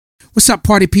up,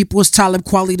 party people? It's Talib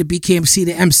Kweli, the BKMC,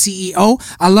 the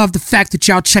MCEO. I love the fact that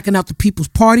y'all checking out the People's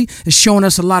Party and showing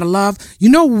us a lot of love. You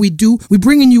know what we do? We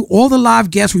bringing you all the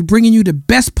live guests. We bringing you the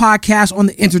best podcast on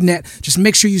the internet. Just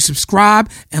make sure you subscribe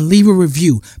and leave a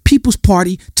review. People's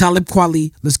Party, Talib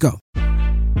Kweli. Let's go.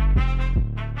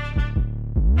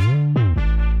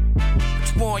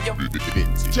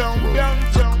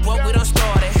 What we done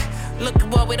started. Look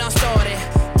at what we done started.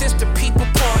 This the People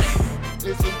Party.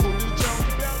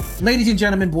 Ladies and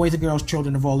gentlemen, boys and girls,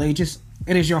 children of all ages,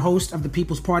 it is your host of the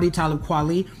People's Party, Talib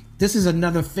Kweli. This is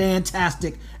another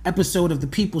fantastic episode of the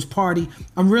People's Party.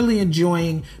 I'm really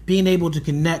enjoying being able to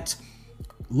connect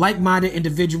like-minded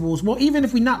individuals, well, even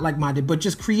if we're not like-minded, but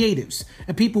just creatives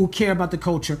and people who care about the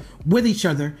culture with each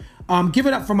other. Give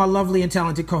it up for my lovely and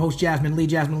talented co-host, Jasmine Lee.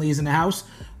 Jasmine Lee is in the house.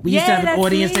 We used to have an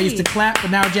audience that used to clap,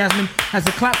 but now Jasmine has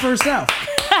to clap for herself.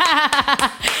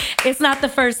 It's not the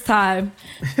first time.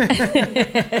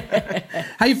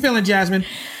 How you feeling, Jasmine?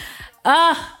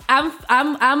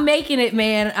 I'm making it,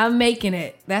 man. I'm making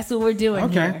it. That's what we're doing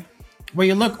here. Well,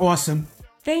 you look awesome.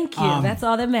 Thank you. That's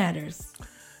all that matters.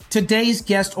 Today's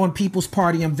guest on People's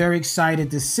Party, I'm very excited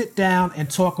to sit down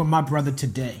and talk with my brother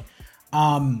today.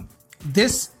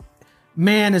 This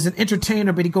man is an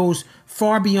entertainer, but he goes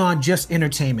far beyond just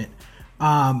entertainment.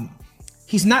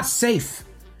 He's not safe.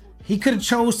 He could have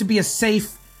chose to be a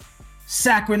safe,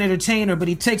 saccharine entertainer, but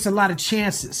he takes a lot of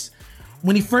chances.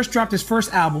 When he first dropped his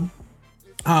first album,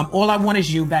 All I Want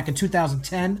Is You, back in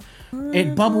 2010,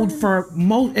 it bubbled for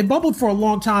a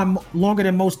long time, longer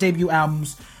than most debut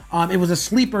albums. It was a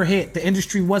sleeper hit. The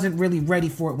industry wasn't really ready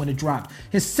for it when it dropped.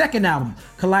 His second album,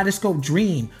 Kaleidoscope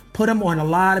Dream, put him on a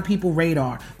lot of people's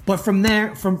radar. But from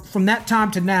there, from that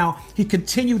time to now, he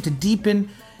continued to deepen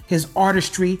his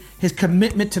artistry, his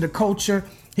commitment to the culture.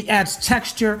 He adds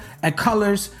texture and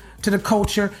colors to the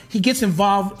culture. He gets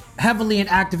involved heavily in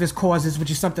activist causes, which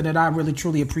is something that I really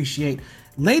truly appreciate.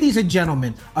 Ladies and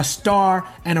gentlemen, a star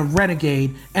and a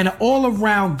renegade and an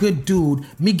all-around good dude,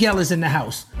 Miguel is in the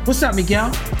house. What's up, Miguel?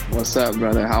 What's up,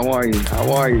 brother? How are you?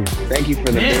 Thank you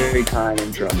for the very kind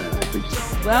intro, man. I appreciate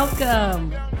it.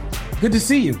 Welcome. Good to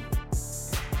see you.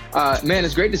 Man,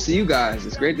 it's great to see you guys.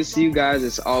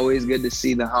 It's always good to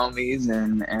see the homies,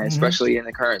 and especially in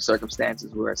the current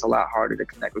circumstances where it's a lot harder to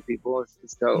connect with people.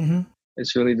 It's dope. Mm-hmm.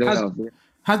 It's really dope.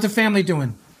 How's the family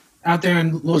doing out there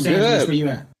in Los Angeles where you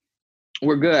at?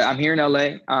 We're good. I'm here in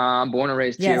LA. I'm born and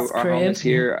raised here. Our home is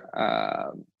here.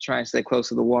 Trying to stay close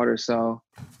to the water. So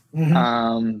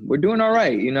we're doing all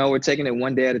right. You know, we're taking it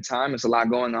one day at a time. It's a lot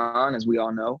going on, as we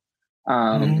all know.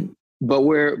 But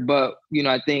you know,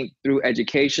 I think through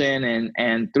education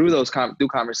and through those through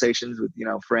conversations with, you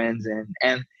know, friends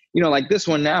and, you know, like this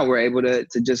one now, we're able to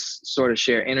just sort of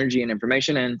share energy and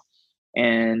information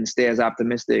and stay as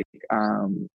optimistic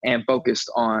and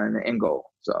focused on the end goal.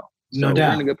 So no doubt.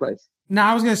 We're in a good place. Now,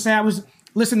 I was going to say, I was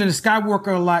listening to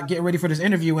Skywalker a lot, getting ready for this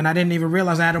interview, and I didn't even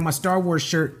realize I had on my Star Wars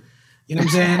shirt. You know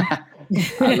what I'm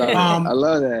saying? I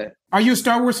love that. Are you a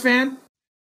Star Wars fan?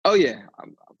 Oh, yeah.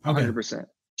 100%.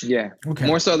 Yeah. Okay.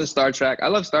 More so than Star Trek. I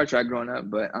love Star Trek growing up,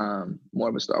 but more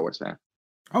of a Star Wars fan.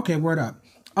 Okay, word up.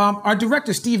 Our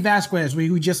director, Steve Vasquez,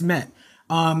 we just met.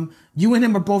 You and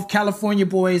him are both California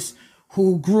boys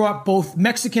who grew up both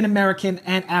Mexican-American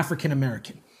and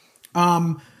African-American.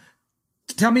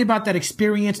 Tell me about that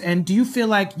experience, and do you feel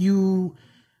like you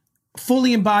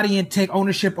fully embody and take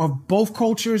ownership of both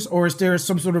cultures, or is there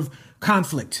some sort of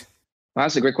conflict? Well,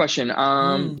 that's a great question.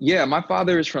 Yeah, my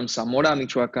father is from Zamora,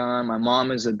 Michoacan. My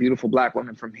mom is a beautiful Black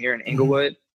woman from here in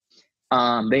Inglewood.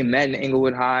 They met in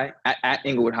Inglewood High, at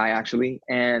Inglewood High, actually.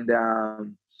 And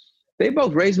they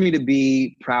both raised me to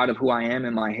be proud of who I am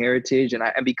and my heritage. And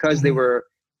because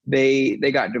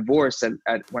they got divorced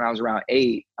when I was around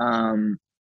 8,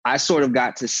 I sort of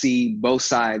got to see both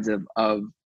sides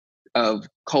of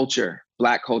culture,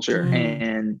 Black culture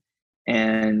and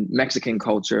Mexican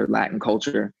culture, Latin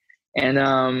culture.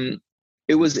 And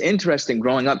it was interesting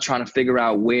growing up trying to figure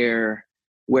out where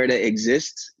to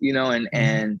exist, you know,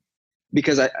 and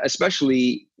because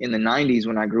especially in the 90s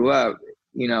when I grew up,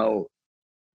 you know,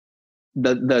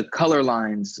 the color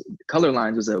lines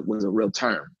was a real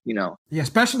term, you know. Yeah,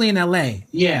 especially in LA.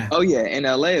 Yeah. Oh yeah, in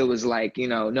LA it was like, you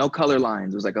know, no color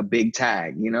lines was like a big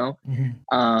tag, you know.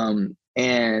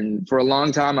 And for a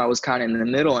long time I was kind of in the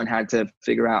middle and had to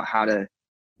figure out how to,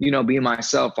 you know, be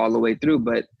myself all the way through.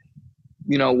 But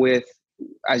you know,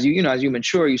 as you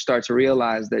mature, you start to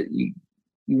realize that you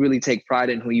really take pride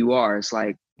in who you are. It's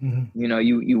like, you know,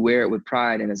 you wear it with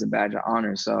pride and it's a badge of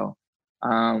honor. So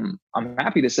I'm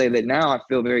happy to say that now I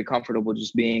feel very comfortable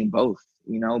just being both,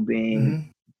 you know,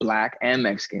 being Black and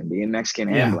Mexican, being Mexican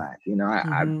and Black. You know,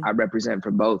 I represent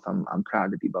for both. I'm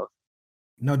proud to be both.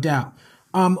 No doubt.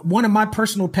 One of my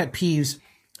personal pet peeves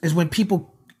is when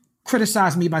people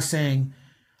criticize me by saying,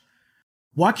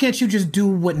 why can't you just do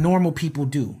what normal people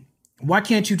do? Why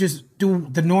can't you just do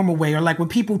the normal way? Or like when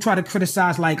people try to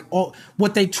criticize like all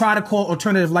what they try to call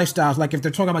alternative lifestyles, like if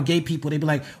they're talking about gay people, they'd be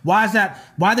like, why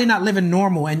are they not living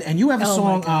normal? And you have a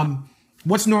song,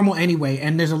 What's Normal Anyway?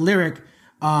 And there's a lyric,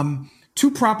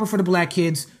 too proper for the Black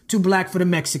kids, too Black for the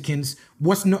Mexicans.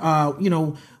 Give me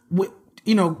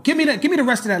the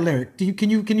rest of that lyric. Can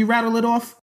you rattle it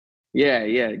off?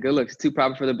 Yeah. Good looks. Too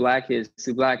proper for the Black kids,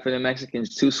 too Black for the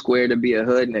Mexicans, too square to be a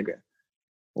hood nigga.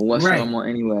 Well, what's normal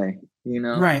anyway? You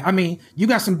know? Right. I mean, you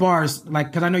got some bars,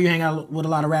 like, because I know you hang out with a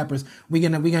lot of rappers. We're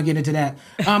gonna get into that.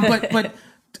 But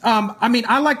I mean,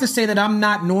 I like to say that I'm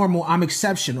not normal. I'm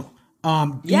exceptional. Do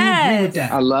you agree with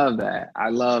that? I love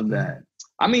that.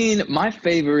 I mean, my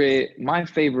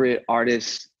favorite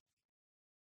artists,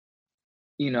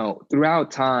 you know, throughout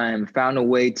time found a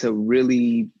way to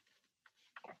really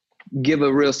give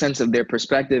a real sense of their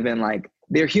perspective and like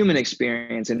their human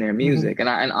experience in their music. And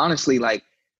honestly, like,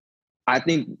 I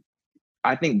think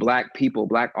Black people,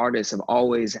 Black artists have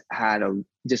always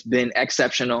just been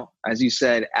exceptional, as you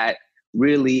said, at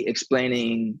really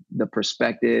explaining the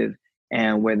perspective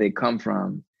and where they come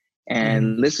from.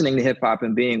 And listening to hip hop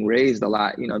and being raised a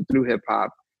lot, you know, through hip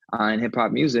hop and hip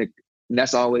hop music,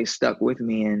 that's always stuck with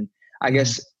me. And I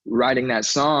guess writing that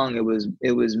song, it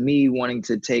was me wanting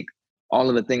to take all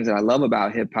of the things that I love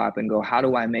about hip hop and go, how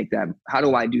do I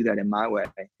do that in my way?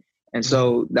 And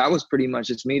so that was pretty much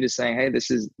just me just saying, hey,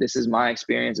 this is my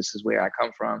experience. This is where I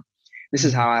come from. This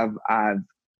is how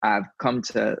I've come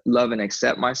to love and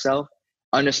accept myself.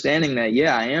 Understanding that,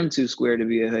 yeah, I am too square to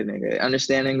be a hood nigga.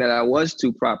 Understanding that I was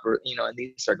too proper, you know, in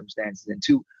these circumstances, and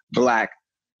too Black,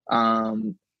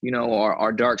 you know,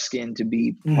 or dark skinned to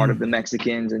be part of the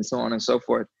Mexicans, and so on and so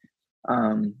forth.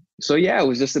 So yeah, it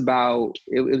was just about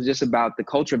the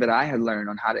culture that I had learned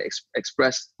on how to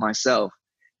express myself,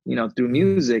 you know, through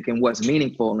music and what's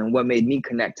meaningful and what made me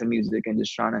connect to music, and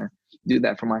just trying to do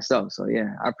that for myself. So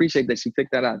yeah, I appreciate that you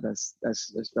picked that out. That's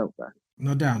dope, bro.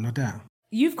 No doubt.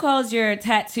 You've called your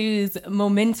tattoos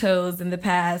mementos in the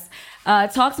past.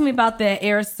 Talk to me about the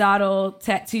Aristotle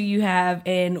tattoo you have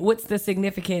and what's the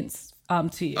significance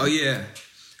to you? Oh yeah,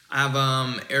 I have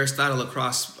Aristotle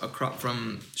across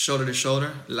from shoulder to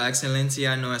shoulder. La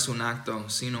excelencia no es un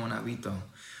acto, sino un hábito.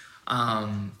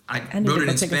 I wrote it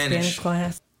in Spanish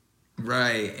class.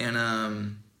 Right,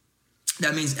 and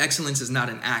that means excellence is not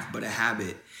an act but a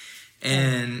habit.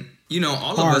 And you know,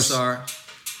 all of us are.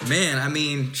 Man, I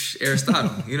mean,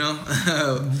 Aristotle, you know,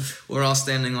 we're all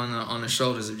standing on the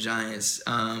shoulders of giants.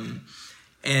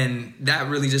 And that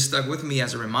really just stuck with me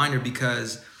as a reminder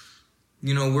because,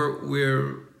 you know,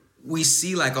 we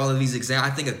see like all of these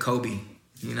examples. I think of Kobe,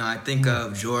 you know, I think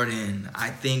of Jordan.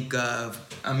 I think of,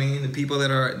 the people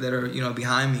that are, you know,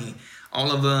 behind me,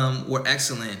 all of them were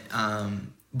excellent.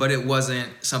 But it wasn't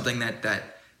something that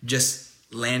just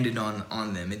landed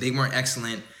on them. They weren't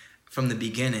excellent from the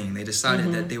beginning. They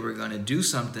decided that they were going to do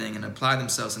something and apply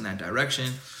themselves in that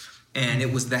direction. And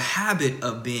it was the habit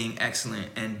of being excellent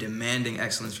and demanding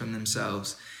excellence from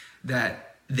themselves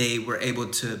that they were able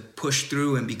to push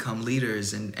through and become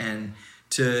leaders and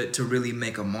to really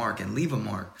make a mark and leave a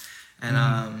mark. And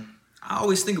I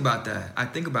always think about that. I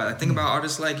think about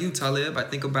artists like you, Talib. I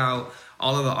think about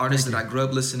all of the artists that I grew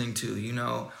up listening to, you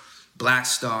know, Black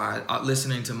Star,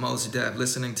 listening to Mos Def,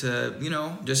 listening to, you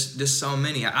know, just so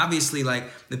many. Obviously, like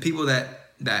the people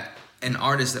that and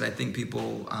artists that I think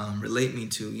people relate me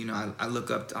to, you know, I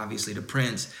look up obviously to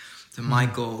Prince, to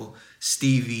Michael,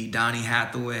 Stevie, Donny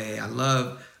Hathaway. I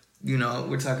love, you know,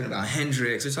 we're talking about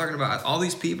Hendrix. We're talking about all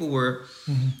these people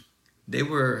they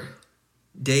were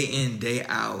day in, day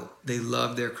out. They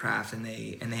loved their craft and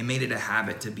they made it a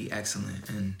habit to be excellent.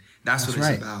 And that's what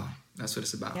it's about. That's what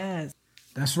it's about. Yes.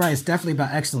 That's right. It's definitely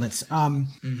about excellence.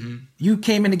 You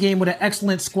came in the game with an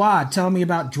excellent squad. Tell me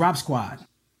about Drop Squad.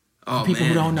 Oh, people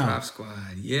who don't know. Drop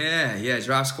Squad. Yeah,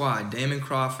 Drop Squad. Damon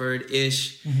Crawford,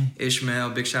 Ishmael.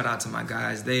 Big shout out to my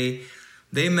guys. They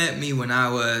met me when I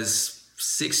was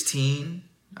 16.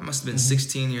 I must have been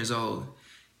 16 years old.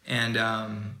 And I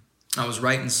was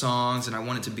writing songs and I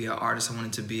wanted to be an artist. I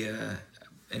wanted to be a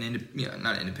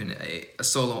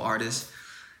solo artist.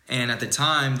 And at the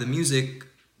time, the music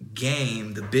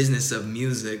game, the business of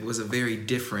music was it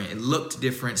looked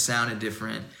different, sounded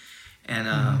different. And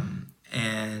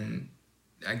and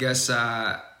I guess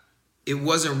it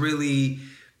wasn't really,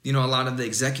 you know, a lot of the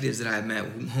executives that I had met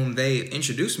whom they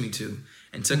introduced me to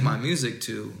and took my music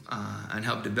to and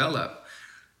helped develop.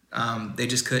 they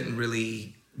just couldn't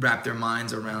really wrap their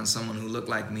minds around someone who looked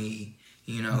like me,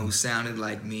 you know, who sounded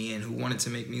like me, and who wanted to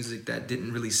make music that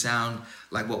didn't really sound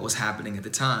like what was happening at the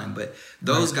time. But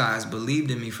those guys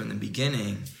believed in me from the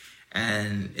beginning.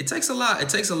 And it takes a lot. It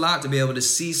takes a lot to be able to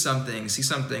see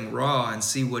something raw and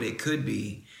see what it could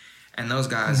be. And those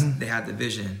guys, they had the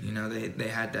vision, you know, they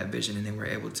had that vision, and they were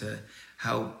able to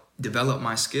help develop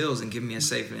my skills and give me a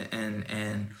safe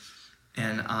and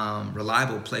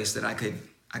reliable place that I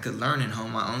could learn and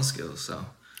hone my own skills. So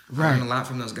I learned a lot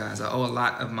from those guys. I owe a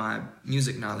lot of my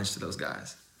music knowledge to those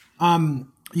guys.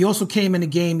 You also came in the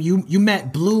game. You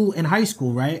met Blue in high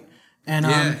school, right? And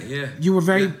you were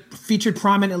very featured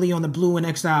prominently on the Blue and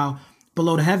Exile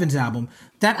Below the Heavens album.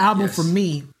 That album for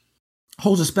me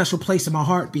holds a special place in my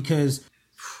heart because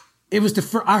it was the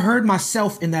first I heard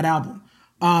myself in that album.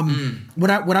 What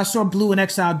I saw Blue and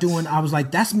Exile doing, I was like,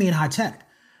 that's me in High Tech.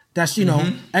 That's, you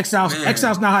know, Exile's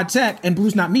not High Tech and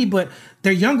Blue's not me, but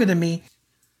they're younger than me.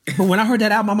 But when I heard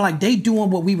that album, I'm like, they doing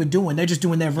what we were doing. They're just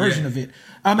doing their version of it.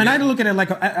 And I didn't look at it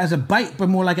like as a bite, but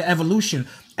more like an evolution.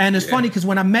 And it's funny because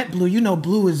when I met Blue, you know,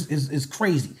 Blue is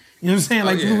crazy. You know what I'm saying?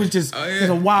 Like Blue is just he's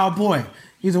a wild boy.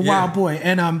 He's a wild boy.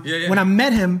 And when I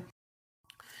met him,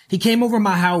 he came over to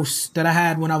my house that I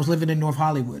had when I was living in North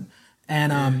Hollywood.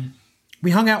 And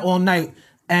we hung out all night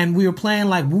and we were playing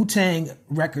like Wu-Tang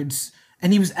records.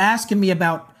 And he was asking me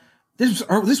about, this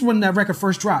was when that record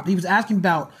first dropped. He was asking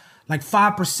about like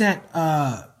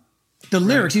 5% the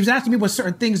lyrics. He was asking me what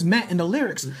certain things meant in the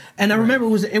lyrics. And I remember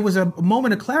it was a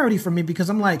moment of clarity for me because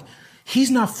I'm like,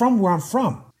 he's not from where I'm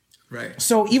from. Right.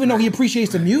 So even though he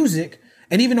appreciates the music,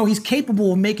 and even though he's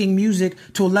capable of making music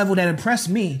to a level that impressed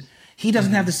me, he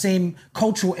doesn't have the same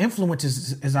cultural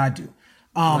influences as I do.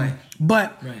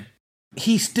 But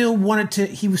he still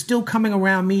he was still coming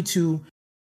around me to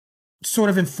sort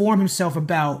of inform himself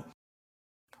about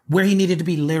where he needed to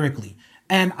be lyrically.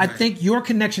 And I think your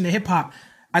connection to hip hop,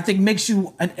 I think, makes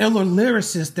you an iller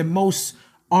lyricist than most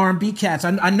R&B cats.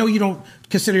 I know you don't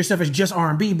consider yourself as just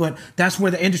R&B, but that's where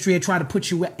the industry had tried to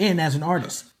put you in as an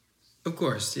artist. Of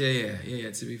course. Yeah.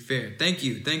 To be fair. Thank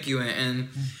you. And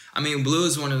I mean, Blue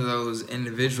is one of those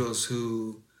individuals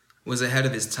who was ahead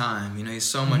of his time. You know, he's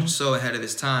so much so ahead of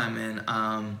his time,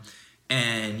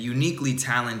 and uniquely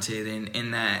talented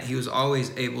in that he was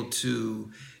always able to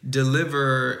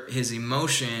deliver his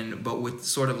emotion, but with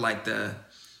sort of like the,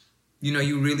 you know,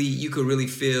 you could really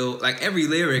feel like every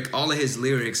lyric, all of his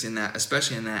lyrics in that,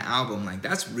 especially in that album, like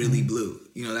that's really Blue.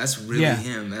 You know, that's really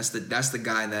him. That's the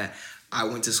guy that I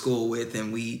went to school with,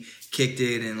 and we kicked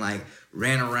it and like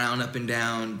ran around up and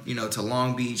down, you know, to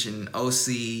Long Beach and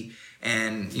OC.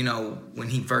 And, you know, when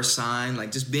he first signed,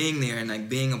 like just being there and like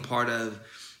being a part of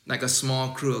like a small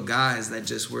crew of guys that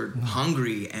just were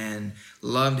hungry and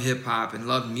loved hip hop and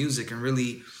loved music, and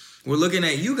really we're looking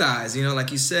at you guys, you know,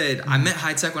 like you said, I met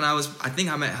High Tech I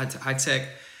met High Tech,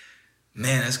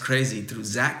 man, that's crazy, through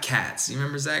Zach Katz. You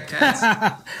remember Zach Katz?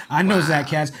 I know Zach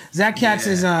Katz. Zach Katz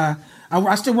is, I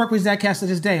still work with Zach Katz to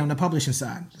this day on the publishing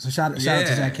side. So shout out to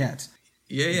Zach Katz.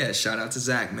 Yeah. Shout out to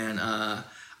Zach, man.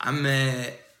 I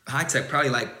met High Tech probably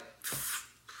like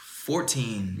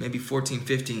 14,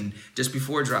 15, just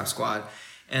before Drop Squad.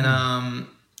 And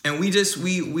we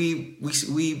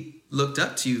looked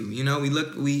up to you, you know,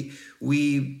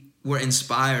 we were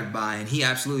inspired by, and he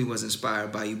absolutely was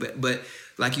inspired by you. But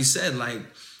like you said, like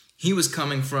he was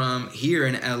coming from here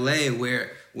in LA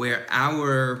where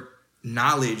our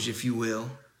knowledge, if you will,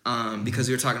 because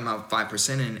we were talking about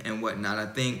 5% and whatnot, I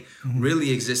think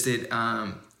really existed,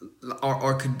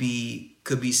 or could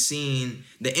be seen.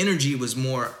 The energy was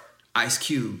more Ice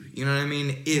Cube, you know what I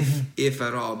mean? If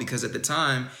at all, because at the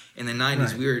time in the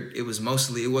 90s, it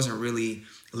wasn't really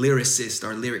lyricist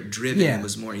or lyric driven. It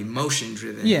was more emotion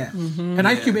driven. And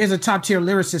Ice Cube is a top tier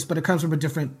lyricist, but it comes from a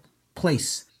different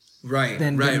place.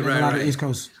 Than a lot of East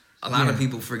Coast. A lot of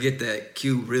people forget that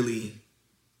Cube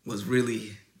was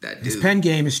that dude. His pen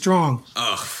game is strong.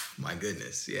 Oh my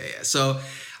goodness. Yeah. So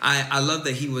I love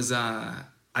that he was, I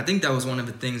think that was one of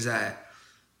the things that,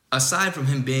 aside from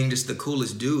him being just the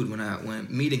coolest dude when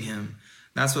meeting him,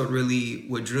 that's what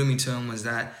drew me to him, was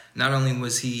that not only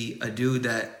was he a dude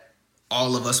that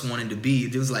all of us wanted to be,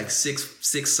 it was like six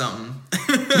something.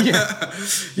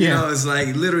 You know, it's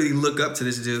like literally look up to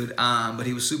this dude. But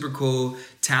he was super cool,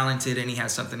 talented, and he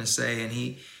had something to say, and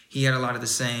he had a lot of the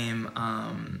same,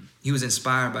 he was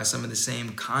inspired by some of the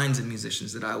same kinds of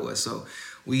musicians that I was. So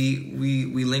we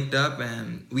linked up,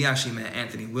 and we actually met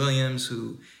Anthony Williams,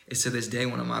 who is to this day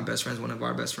one of my best friends, one of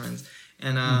our best friends.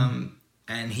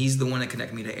 And he's the one that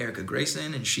connected me to Erica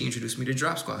Grayson, and she introduced me to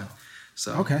Drop Squad.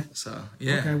 So okay. So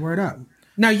yeah. Okay, word up.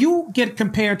 Now you get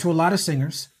compared to a lot of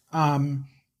singers.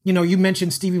 You know, you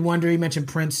mentioned Stevie Wonder, you mentioned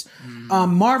Prince.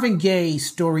 Marvin Gaye's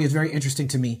story is very interesting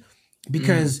to me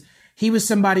because he was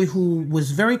somebody who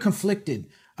was very conflicted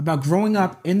about growing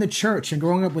up in the church and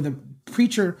growing up with a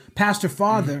preacher, pastor,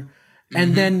 father,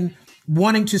 and then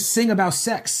wanting to sing about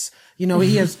sex. You know,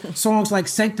 he has songs like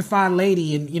Sanctified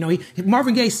Lady, and, you know,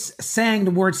 Marvin Gaye sang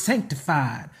the word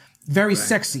sanctified, very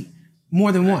sexy,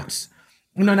 more than once.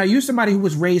 You know, now you're somebody who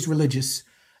was raised religious,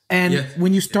 and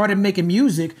when you started making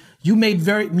music, you made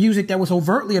music that was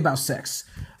overtly about sex.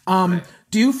 Do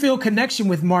you feel connection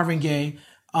with Marvin Gaye?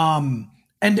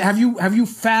 And have you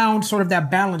found sort of that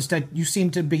balance that you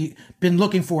seem to been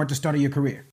looking for at the start of your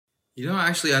career? You know,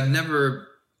 actually, I've never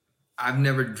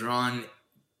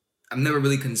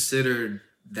really considered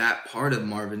that part of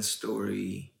Marvin's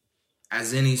story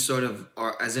as any sort of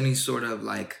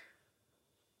like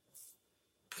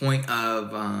point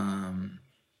of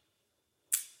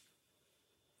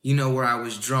you know, where I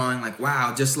was drawing like,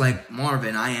 wow, just like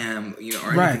Marvin, I am, you know,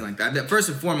 or anything like that. First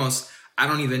and foremost,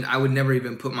 I would never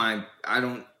even put I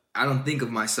don't think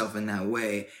of myself in that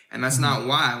way. And that's not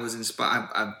why I was inspired.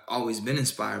 I've always been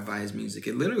inspired by his music.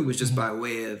 It literally was just by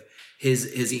way of his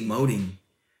emoting,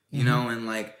 you know, and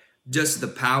like just the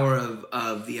power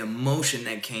of the emotion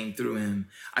that came through him.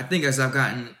 I think as I've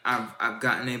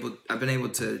been able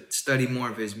to study more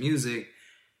of his music,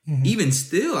 even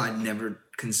still, I'd never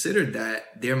considered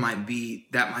that that might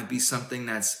be something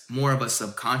that's more of a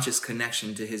subconscious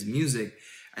connection to his music.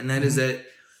 And that is that,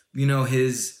 you know,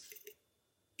 his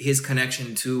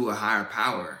connection to a higher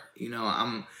power. You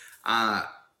know,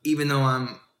 even though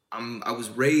I was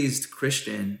raised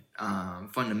Christian,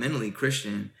 fundamentally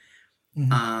Christian.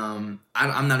 I'm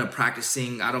not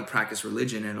I don't practice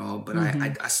religion at all, but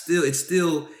it's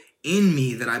still in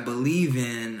me that I believe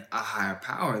in a higher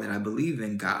power, that I believe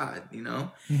in God, you know?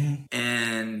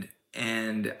 And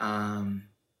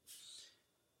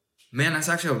man, that's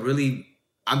actually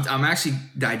I'm actually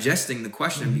digesting the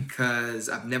question because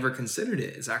I've never considered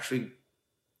it. It's actually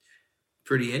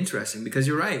pretty interesting because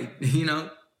you're right. You know,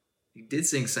 he did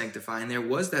sing Sanctify, and there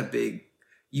was that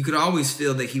you could always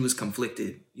feel that he was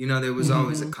conflicted. You know, there was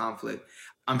always a conflict.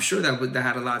 I'm sure that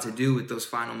had a lot to do with those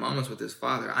final moments with his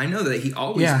father. I know that he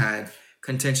always had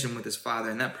contention with his father,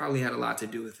 and that probably had a lot to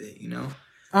do with it, you know?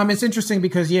 It's interesting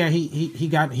because,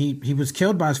 he was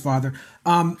killed by his father.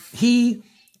 He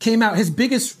came out, his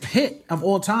biggest hit of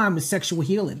all time is Sexual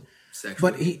Healing.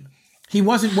 But he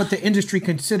wasn't what the industry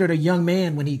considered a young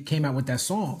man when he came out with that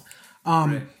song.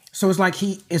 So it's like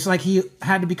he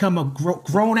had to become a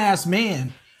grown ass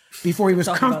man before he was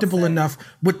comfortable enough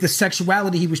with the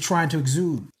sexuality he was trying to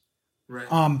exude. Right.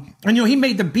 And you know, he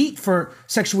made the beat for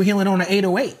Sexual Healing on an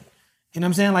 808. You know what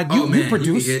I'm saying? Like you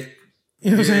produced. You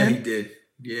know what I'm saying? He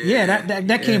did.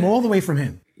 That came all the way from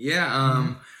him.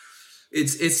 Yeah.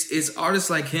 It's artists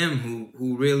like him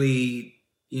who really,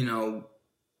 you know,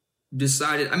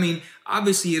 decided. I mean,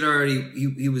 obviously he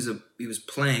was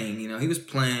playing, you know, he was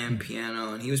playing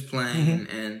piano and he was playing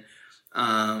and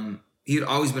he had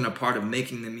always been a part of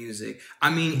making the music.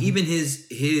 I mean, even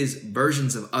his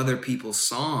versions of other people's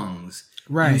songs,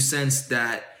 you sense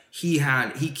that he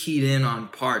keyed in on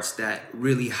parts that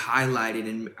really highlighted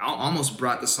and almost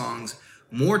brought the songs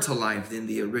more to life than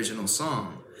the original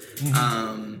song.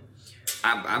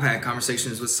 I've had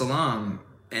conversations with Salam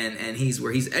and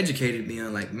he's educated me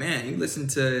on like, man, you listen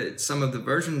to some of the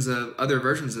other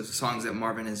versions of songs that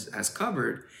Marvin has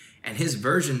covered, and his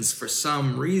versions for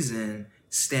some reason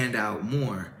stand out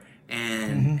more,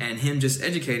 and him just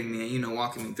educating me and, you know,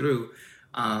 walking me through.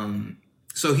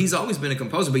 So he's always been a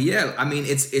composer, but yeah, I mean,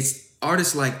 it's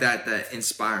artists like that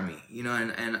inspire me, you know,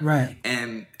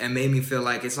 and made me feel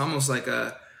like it's almost like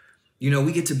you know,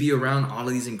 we get to be around all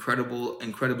of these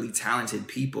incredibly talented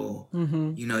people.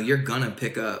 You know, you're gonna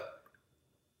pick up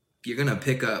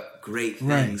great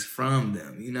things from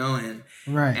them, you know, and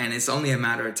it's only a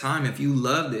matter of time if you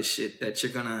love this shit that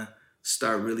you're gonna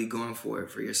start really going for it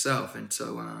for yourself. And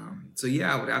so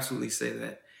yeah, I would absolutely say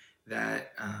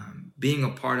that being a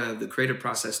part of the creative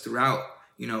process throughout,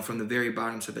 you know, from the very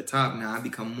bottom to the top, now I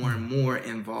become more and more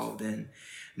involved in.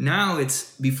 Now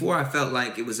before I felt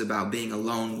like it was about being a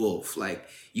lone wolf, like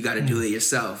you got to do it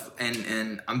yourself,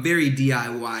 and I'm very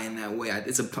DIY in that way.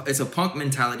 It's a punk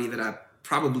mentality that I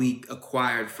probably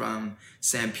acquired from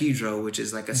San Pedro, which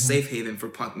is like a safe haven for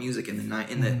punk music in the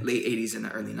late 80s and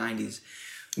the early 90s,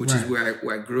 which is where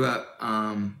I grew up.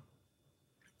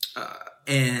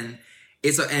 And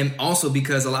and also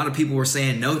because a lot of people were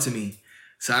saying no to me,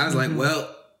 so I was like,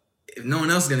 well, if no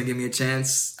one else is going to give me a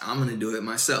chance, I'm going to do it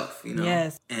myself, you know?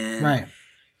 Yes. And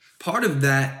part of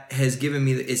that has given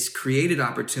me, it's created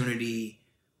opportunity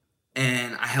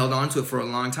And I held on to it for a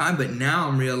long time, but now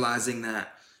I'm realizing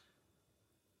that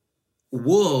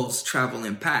wolves travel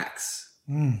in packs,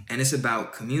 and it's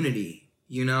about community,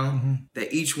 that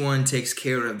each one takes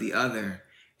care of the other.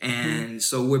 And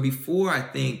so where before, I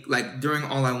think, like during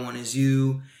All I Want Is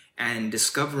You and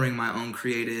discovering my own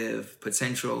creative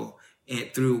potential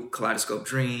through Kaleidoscope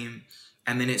Dream,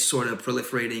 and then it's sort of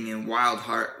proliferating in Wild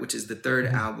Heart, which is the third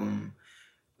album.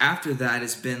 After that,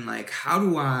 it's been like, how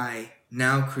do I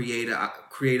now create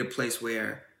a place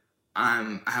where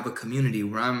I have a community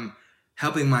where I'm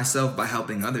helping myself by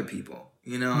helping other people,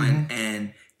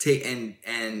 and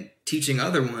teaching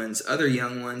other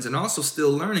young ones, and also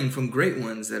still learning from great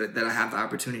ones that I have the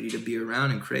opportunity to be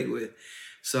around and create with.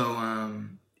 So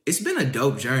it's been a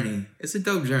dope journey. It's a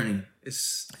dope journey.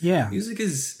 Music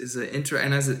is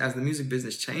and as the music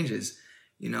business changes,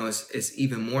 it's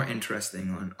even more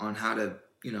interesting on how to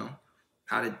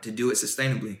do it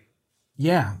sustainably.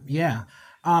 Yeah.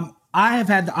 I have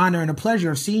had the honor and the pleasure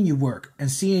of seeing you work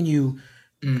and seeing you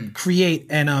create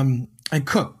and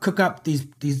cook up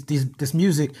this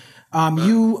music.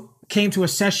 You came to a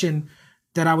session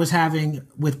that I was having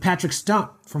with Patrick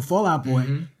Stump from Fall Out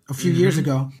Boy a few years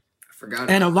ago. I forgot.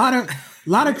 And a lot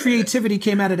of creativity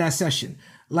came out of that session.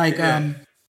 Like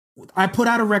I put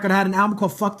out a record. I had an album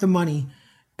called Fuck the Money.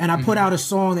 And I put out a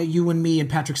song that you and me and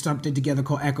Patrick Stump did together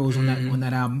called Echoes on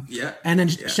that album. Yeah. And then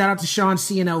shout out to Sean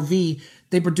C and LV.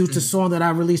 They produced a song that I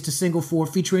released a single for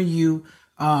featuring you,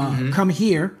 Come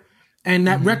Here. And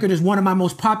that record is one of my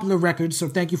most popular records. So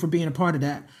thank you for being a part of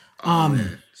that.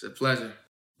 Man, it's a pleasure.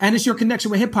 And it's your connection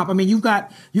with hip hop. I mean, you've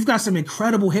got some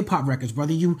incredible hip hop records,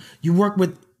 brother. You work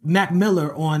with Mac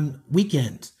Miller on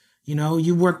Weekend.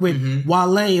 You work with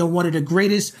Wale on one of the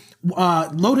greatest.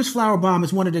 Lotus Flower Bomb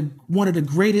is one of the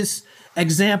greatest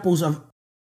examples of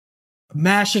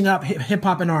mashing up hip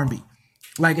hop and R&B.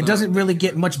 Like it doesn't really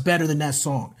get much better than that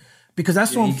song, because that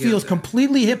song feels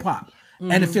completely hip hop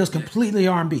and it feels completely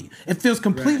R&B. It feels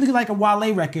completely like a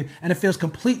Wale record, and it feels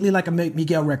completely like a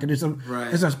Miguel record. It's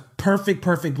a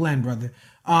perfect blend, brother.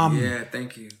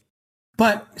 Thank you.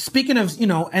 But speaking of,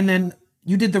 and then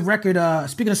you did the record,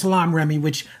 speaking of Salaam Remi,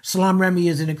 which Salaam Remi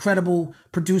is an incredible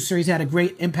producer. He's had a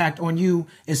great impact on you.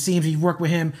 It seems you worked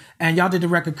with him. And y'all did the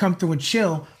record Come Through and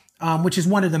Chill, which is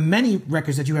one of the many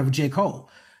records that you have with J. Cole.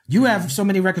 You have so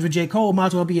many records with J. Cole, might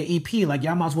as well be an EP. Like,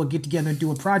 y'all might as well get together and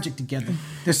do a project together.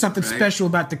 There's something special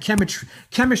about the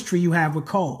chemistry you have with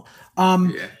Cole.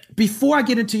 Before I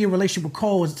get into your relationship with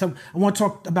Cole, I want to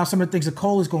talk about some of the things that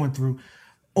Cole is going through.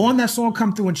 On that song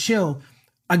Come Through and Chill,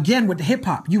 again, with the hip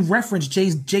hop, you referenced Jay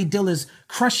Dilla's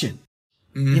Crushing.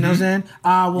 You know what I'm saying?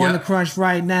 I want to crush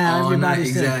right now. Everybody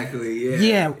said. Exactly.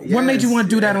 Yeah. What made you want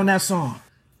to do that on that song?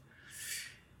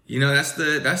 That's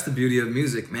the beauty of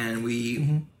music, man.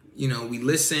 We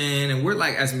listen, and we're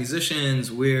like, as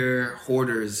musicians, we're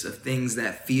hoarders of things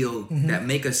that that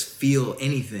make us feel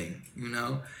anything,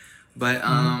 But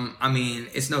I mean,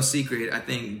 it's no secret. I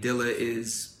think Dilla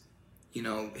is,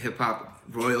 hip hop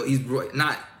royal. He's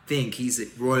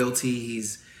royalty.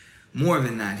 He's more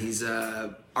than that. He's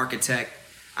a architect.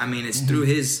 I mean, it's through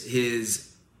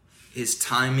his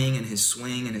timing and his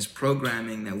swing and his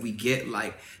programming that we get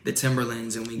like the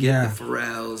Timberlands, and we get the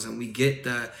Pharrells, and we get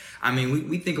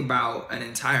we think about an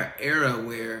entire era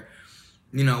where,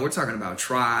 we're talking about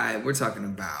Tribe, we're talking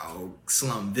about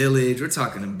Slum Village, we're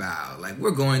talking about, like, we're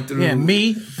going through. Yeah,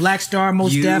 me, Black Star,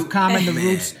 Mos Def, Common, The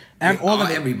Roots, all of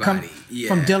everybody.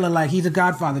 From Dilla, like, he's a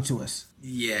godfather to us.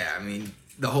 Yeah, I mean,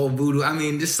 the whole voodoo, I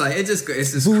mean, just like, it's just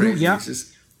voodoo, crazy. It's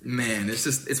just, man,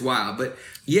 it's wild. But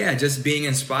yeah, just being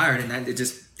inspired, and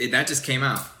that just came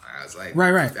out. I was like,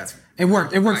 right. It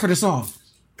worked for the song.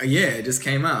 Yeah, it just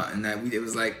came out, and it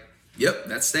was like, yep,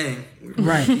 that's staying.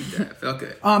 Right. That felt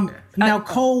good. Now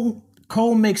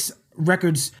Cole makes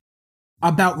records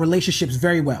about relationships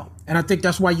very well. And I think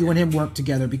that's why you and him work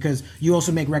together, because you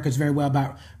also make records very well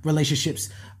about relationships.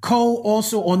 Cole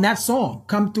also, on that song,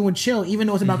 Come Through and Chill, even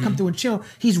though it's about Come Through and Chill,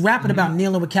 he's rapping about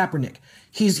kneeling with Kaepernick.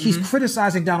 He's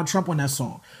criticizing Donald Trump on that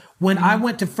song. When I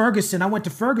went to Ferguson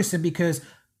because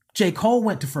J. Cole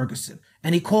went to Ferguson,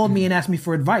 and he called me and asked me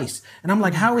for advice. And I'm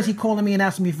like, how is he calling me and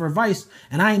asking me for advice,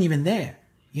 and I ain't even there?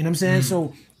 You know what I'm saying?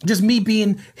 So just me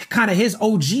being kind of his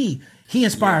OG, he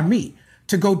inspired me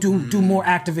to go do more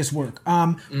activist work.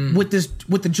 With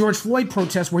the George Floyd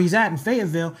protest where he's at in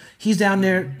Fayetteville, he's down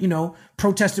there,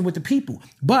 protesting with the people.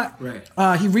 But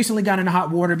he recently got into hot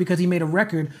water because he made a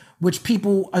record which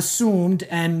people assumed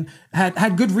and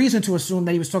had good reason to assume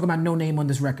that he was talking about No Name on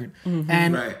this record.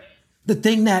 And the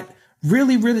thing that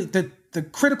really, the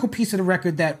critical piece of the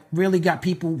record that really got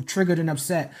people triggered and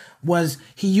upset was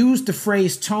he used the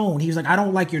phrase tone. He was like, I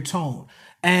don't like your tone.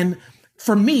 And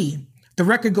for me, the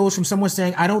record goes from someone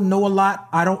saying, I don't know a lot,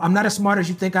 I'm not as smart as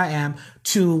you think I am,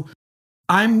 to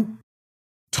I'm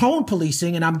tone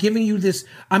policing and I'm giving you this,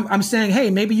 I'm saying, hey,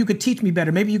 maybe you could teach me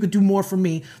better. Maybe you could do more for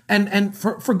me. And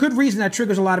for good reason, that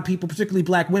triggers a lot of people, particularly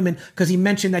black women, because he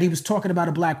mentioned that he was talking about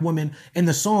a black woman in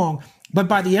the song. But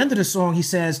by the end of the song, he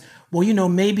says, well, you know,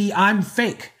 maybe I'm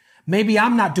fake. Maybe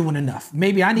I'm not doing enough.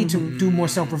 Maybe I need to do more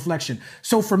self-reflection.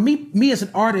 So for me as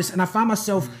an artist, and I find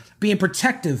myself being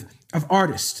protective of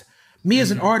artists. Me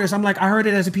as an artist, I'm like, I heard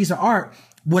it as a piece of art.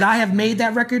 Would I have made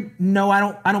that record? No, I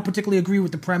don't particularly agree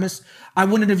with the premise. I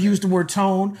wouldn't have used the word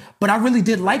tone, but I really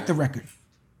did like the record.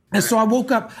 And so I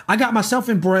woke up, I got myself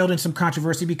embroiled in some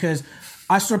controversy because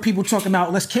I saw people talking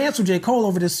about, let's cancel J. Cole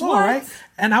over this song, right?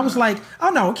 And I was like, oh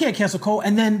no, we can't cancel Cole.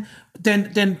 And then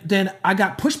I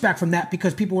got pushback from that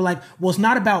because people were like, well, it's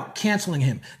not about canceling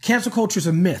him. Cancel culture is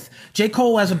a myth. J.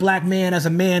 Cole, as a black man, as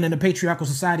a man in a patriarchal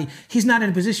society, he's not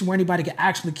in a position where anybody can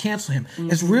actually cancel him.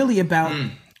 It's really about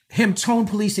him tone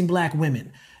policing black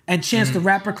women. And Chance the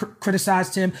Rapper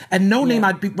criticized him. And No Name,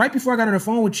 right before I got on the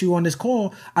phone with you on this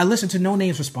call, I listened to No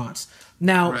Name's response.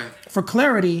 Now, for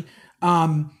clarity,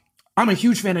 I'm a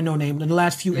huge fan of No Name. In the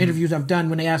last few interviews I've done,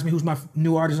 when they ask me who's my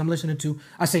new artist I'm listening to,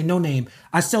 I say No Name.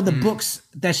 I sell the books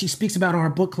that she speaks about on her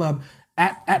book club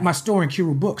at my store in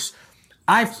Kiru Books.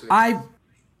 I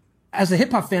as a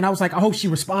hip hop fan, I was like, I hope she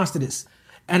responds to this.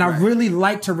 And I really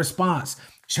liked her response.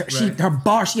 Her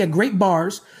bar, she had great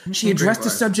bars. She addressed the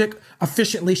subject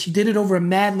efficiently. She did it over a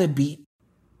Mad Lib beat.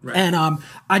 And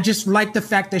I just like the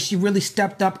fact that she really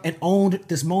stepped up and owned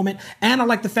this moment. And I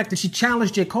like the fact that she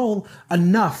challenged J. Cole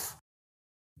enough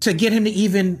to get him to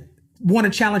even want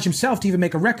to challenge himself to even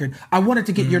make a record. I wanted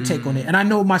to get your take on it. And I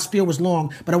know my spiel was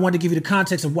long, but I wanted to give you the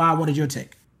context of why I wanted your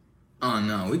take. Oh,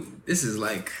 no. This is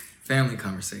like family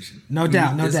conversation. No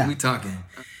doubt. We talking.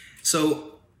 So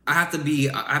I have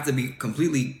to be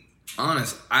completely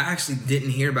honest. I actually didn't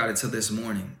hear about it till this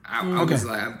morning. I was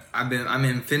like, I'm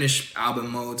in finished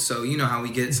album mode. So you know how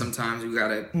we get sometimes we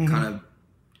gotta kind of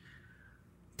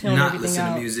not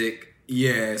listen to music.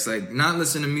 Yeah, it's like not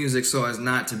listen to music so as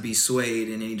not to be swayed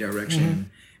in any direction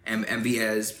and be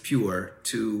as pure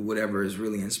to whatever is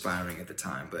really inspiring at the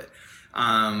time. But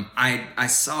I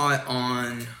saw it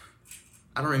on,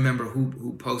 I don't remember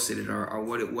who posted it or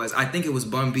what it was. I think it was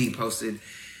Bun B posted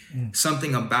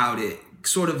something about it,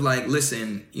 sort of like,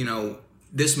 listen, you know,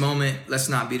 this moment, let's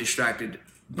not be distracted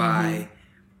by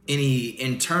any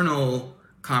internal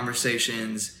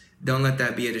conversations. Don't let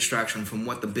that be a distraction from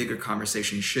what the bigger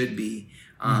conversation should be.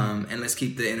 And let's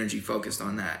keep the energy focused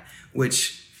on that.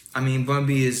 Which, I mean, Bun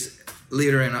B is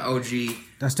leader and an OG.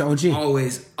 That's the OG.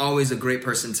 Always a great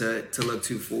person to look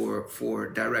to for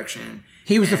direction.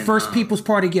 He was the first People's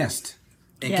Party guest.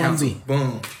 And Council.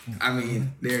 Boom. I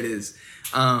mean, there it is.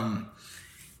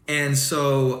 And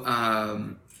so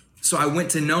I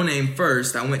went to No Name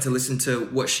first. I went to listen to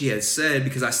what she had said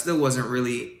because I still wasn't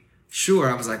really sure.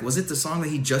 I was like, was it the song that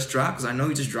he just dropped? Because I know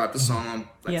he just dropped the song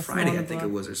on Friday, I think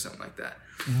it was, or something like that.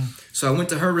 So I went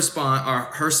to her response,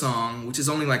 or her song, which is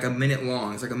only like a minute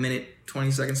long. It's like a minute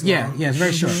 20 seconds long. Yeah, it's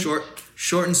very short.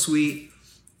 Short and sweet,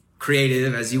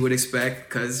 creative as you would expect,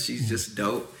 because she's just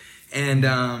dope. And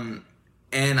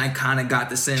I kind of got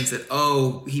the sense that,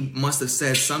 oh, he must have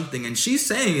said something. And she's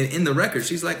saying it in the record.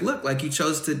 She's like, look, like you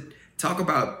chose to talk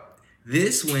about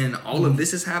this when all of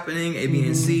this is happening, A, B,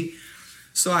 and C.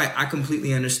 So I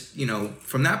completely understand, you know,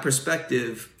 from that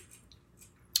perspective,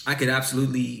 I could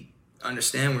absolutely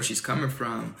understand where she's coming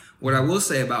from. What I will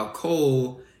say about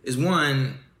Cole is,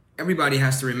 one, everybody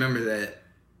has to remember that,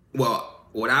 well,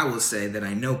 what I will say that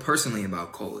I know personally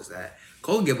about Cole is that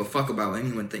Cole give a fuck about what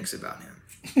anyone thinks about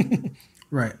him.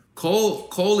 Right.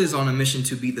 Cole is on a mission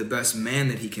to be the best man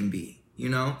that he can be, you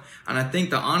know? And I think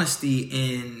the honesty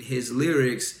in his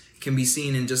lyrics can be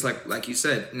seen in just like you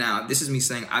said. Now, this is me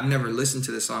saying I've never listened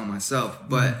to the song myself,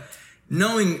 but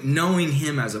knowing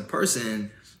him as a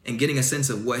person and getting a sense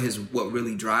of what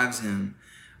really drives him,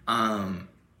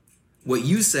 what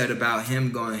you said about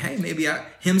him going, hey,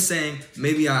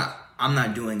 I'm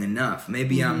not doing enough.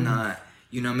 Maybe I'm not,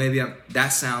 you know, that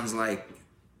sounds like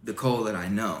the Cole that I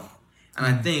know. And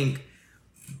I think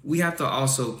we have to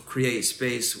also create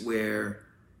space where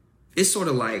it's sort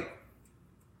of like,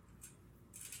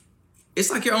 it's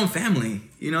like your own family.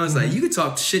 You know, it's like you could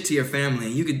talk shit to your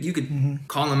family. You could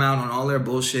call them out on all their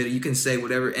bullshit. You can say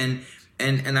whatever, and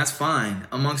that's fine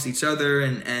amongst each other.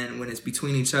 And when it's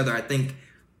between each other, I think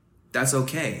that's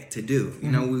okay to do.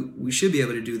 You know, we should be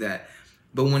able to do that.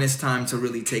 But when it's time to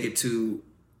really take it to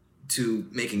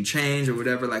making change or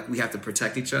whatever, like we have to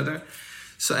protect each other.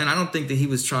 So, and I don't think that he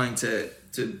was trying to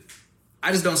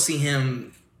I just don't see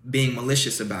him being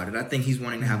malicious about it. I think he's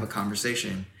wanting to have a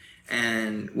conversation.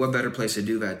 And what better place to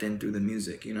do that than through the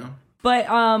music, you know? But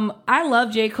I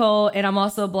love J. Cole, and I'm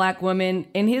also a Black woman.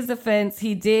 In his defense,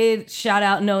 he did shout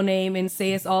out No Name and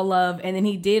say it's all love, and then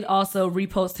he did also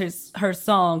repost her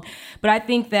song. But I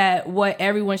think that what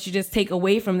everyone should just take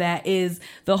away from that is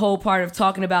the whole part of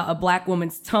talking about a Black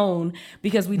woman's tone,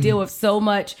 because we deal with so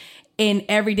much in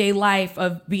everyday life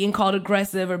of being called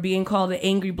aggressive or being called an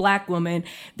angry Black woman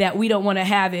that we don't want to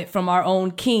have it from our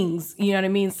own kings. You know what I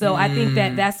mean? So I think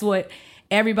that that's what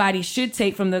everybody should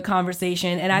take from the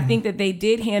conversation. And I think that they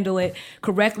did handle it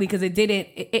correctly, because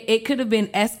it could have been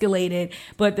escalated,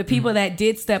 but the people that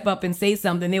did step up and say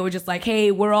something, they were just like,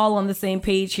 hey, we're all on the same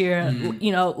page here.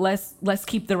 You know, let's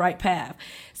keep the right path.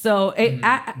 So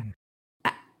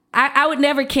I would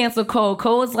never cancel Cole.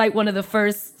 Cole is like one of the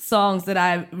first songs that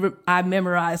I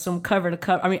memorized from cover to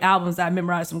cover. I mean, albums I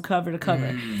memorized from cover to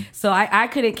cover. So I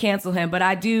couldn't cancel him, but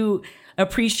I do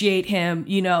appreciate him,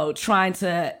 you know, trying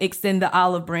to extend the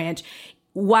olive branch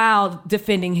while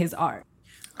defending his art.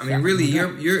 I mean, really,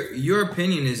 your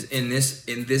opinion is in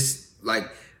this like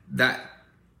that.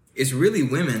 It's really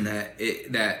women that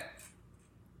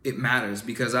it matters,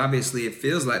 because obviously it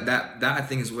feels like that I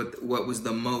think is what was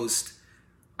the most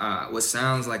what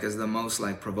sounds like is the most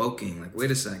like provoking. Like, wait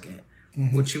a second,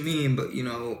 what you mean? But you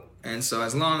know, and so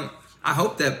I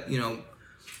hope that, you know,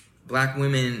 Black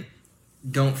women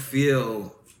don't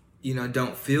feel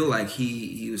like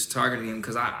he was targeting him,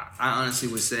 because I honestly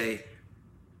would say,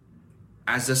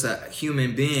 as just a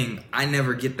human being, I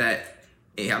never get that.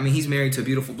 I mean, he's married to a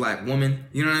beautiful Black woman.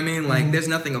 You know what I mean? Like, there's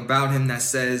nothing about him that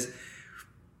says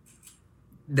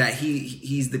that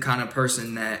he's the kind of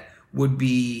person that would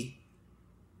be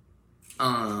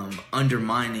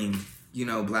undermining, you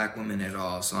know, Black women at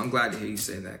all. So I'm glad to hear you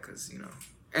say that, because, you know,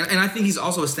 and I think he's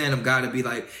also a stand-up guy to be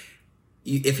like,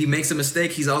 if he makes a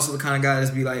mistake, he's also the kind of guy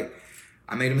to be like,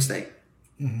 I made a mistake.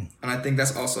 And I think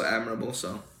that's also admirable.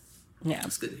 So yeah,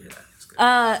 it's good to hear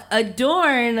that.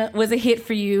 Adorn was a hit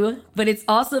for you, but it's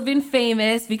also been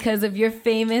famous because of your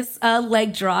famous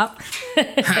leg drop.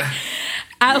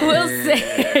 I will say,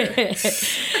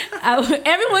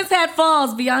 everyone's had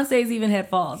falls. Beyonce's even had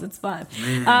falls. It's fine.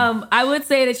 I would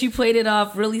say that you played it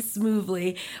off really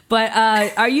smoothly, but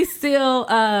are you still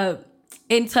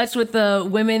in touch with the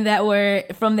women that were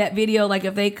from that video? Like,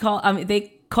 if they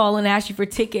call and ask you for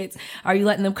tickets, are you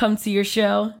letting them come to your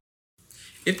show?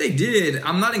 If they did,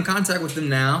 I'm not in contact with them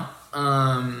now.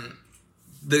 I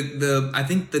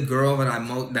think the girl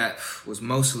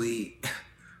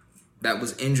that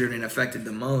was injured and affected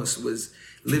the most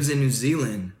lives in New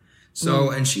Zealand. So,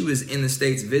 and she was in the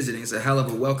States visiting. It's a hell of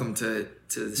a welcome to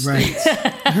the States.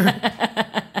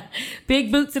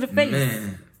 Big boot to the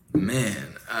face.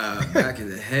 Man, back of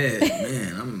the head,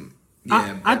 man.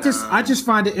 I just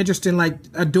find it interesting. Like,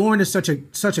 Adorn is such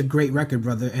a great record,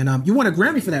 brother. And you won a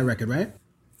Grammy for that record, right?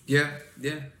 Yeah.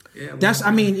 That's,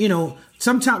 I mean, you know,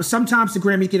 sometimes the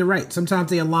Grammys get it right. Sometimes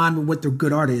they align with what the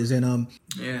good art is. And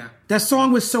that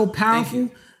song was so powerful.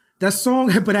 That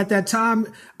song, but at that time,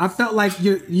 I felt like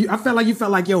you felt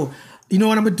like, yo, you know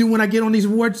what I'm gonna do when I get on these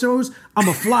award shows? I'm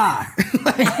gonna fly.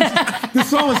 Like, the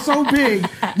song was so big.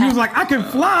 You was like, I can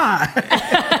fly.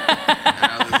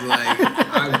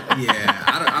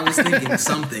 I was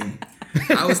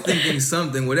thinking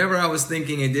something. Whatever I was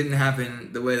thinking, it didn't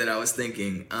happen the way that I was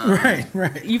thinking. Right.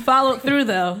 You followed through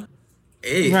though.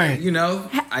 Hey, right. You know,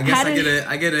 I guess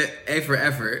I get an A for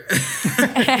effort.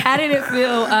 How did it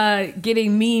feel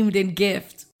getting memed in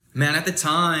Gift? Man, at the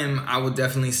time, I would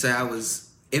definitely say I was.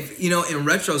 If you know, in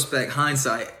retrospect,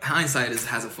 hindsight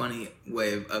has a funny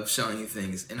way of showing you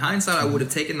things. In hindsight, I would have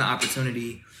taken the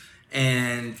opportunity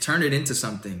and turned it into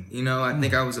something. You know, I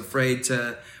think I was afraid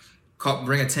to call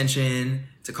attention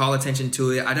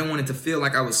to it. I didn't want it to feel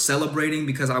like I was celebrating,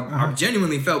 because I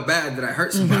genuinely felt bad that I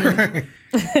hurt somebody.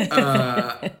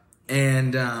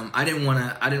 And I didn't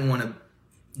want to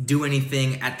do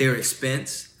anything at their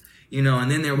expense. You know,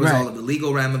 and then there was all of the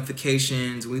legal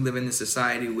ramifications. We live in a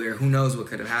society where who knows what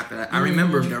could have happened. I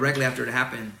remember directly after it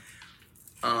happened,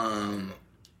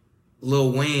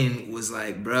 Lil Wayne was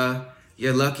like, bruh,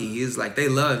 you're lucky. He was like, they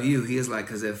love you. He was like,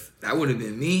 because if that would have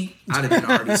been me, I'd have been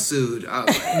already sued. I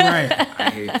was like,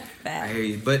 right. I hear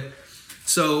you. But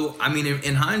so, I mean,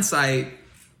 in hindsight,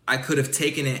 I could have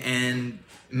taken it and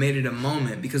made it a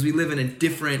moment, because we live in a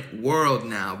different world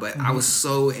now. But I was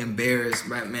so embarrassed,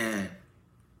 right, man.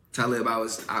 Talib, I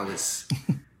was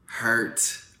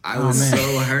hurt. I was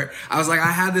so hurt. I was like, I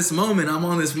had this moment. I'm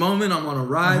on this moment. I'm on a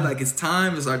ride. Like, it's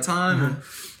time. It's our time. And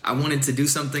I wanted to do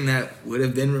something that would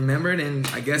have been remembered. And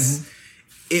I guess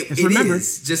It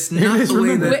is just not the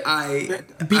way that I.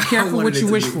 Be careful what you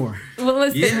wish for. Well,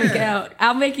 listen, Miguel,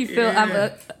 I'll make you feel.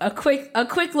 A quick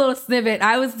little snippet.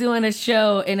 I was doing a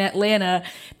show in Atlanta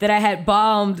that I had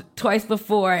bombed twice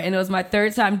before, and it was my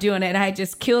third time doing it. And I had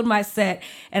just killed my set,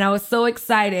 and I was so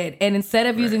excited. And instead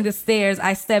of using the stairs,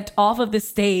 I stepped off of the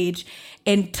stage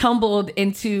and tumbled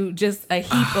into just a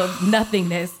heap of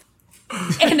nothingness.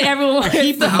 And everyone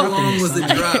how long was the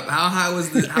drop? How high was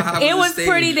the it was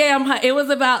pretty damn high. It was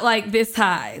about like this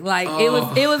high. Like it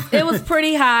was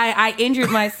pretty high. I injured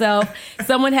myself.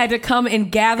 Someone had to come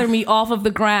and gather me off of the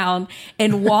ground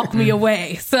and walk me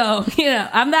away. So,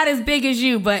 I'm not as big as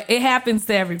you, but it happens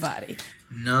to everybody.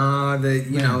 No,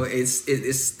 you know,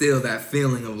 it's still that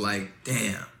feeling of like,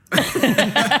 damn.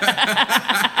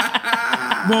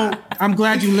 Well, I'm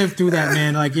glad you lived through that,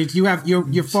 man. Like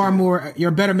you're far more,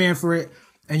 you're a better man for it,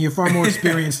 and you're far more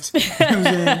experienced. You know what I'm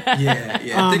saying?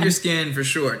 Yeah. Thicker skin for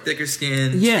sure. Thicker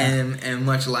skin, and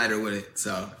much lighter with it.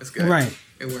 So it's good. Right.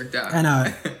 It worked out.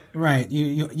 And right,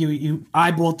 you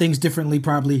eyeball things differently,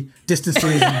 probably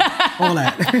distances and all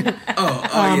that.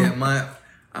 Yeah.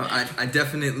 I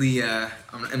definitely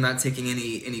I'm not taking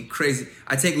any crazy.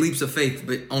 I take leaps of faith,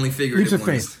 but only figurative leaps of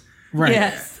ones. Faith. Right.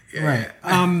 Yes. Right.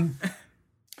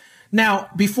 Now,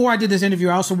 before I did this interview,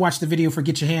 I also watched the video for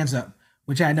 "Get Your Hands Up,"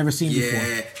 which I had never seen before.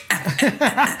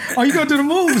 Oh, you gonna do the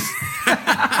moves?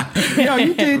 Yo,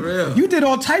 you did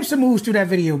all types of moves through that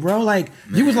video, bro. Like,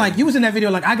 man. you was in that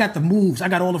video like, I got the moves. I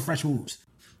got all the fresh moves.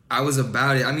 I was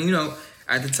about it. I mean,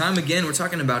 at the time, again, we're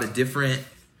talking about a different.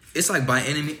 It's like by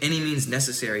any means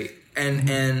necessary,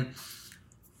 and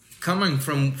coming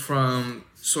from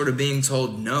sort of being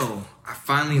told no, I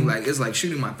finally it's like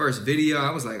shooting my first video.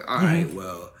 I was like, all right,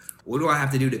 well, what do I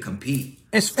have to do to compete?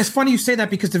 It's funny you say that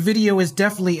because the video is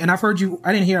definitely, and I've heard you.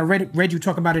 I didn't hear. I read you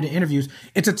talk about it in interviews.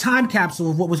 It's a time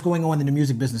capsule of what was going on in the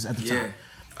music business at the time,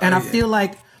 and I feel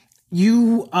like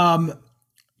you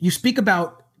speak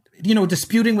about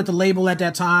disputing with the label at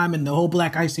that time and the whole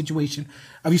Black Ice situation.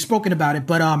 Have you spoken about it?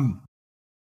 But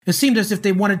it seemed as if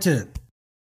they wanted to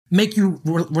make you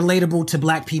relatable to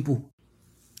Black people,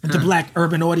 to Black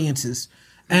urban audiences,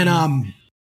 and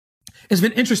it's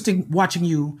been interesting watching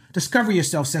you discover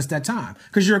yourself since that time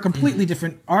because you're a completely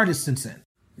different artist since then.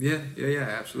 Yeah,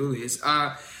 absolutely. It's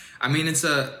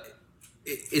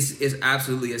it's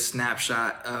absolutely a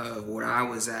snapshot of where I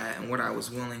was at and what I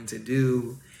was willing to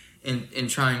do in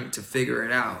trying to figure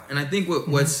it out. And I think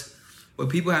what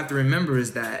people have to remember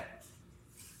is that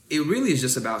it really is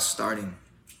just about starting.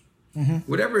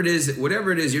 Whatever it is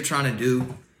you're trying to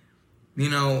do,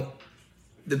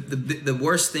 the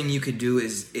worst thing you could do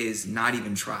is not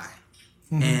even try,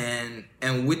 and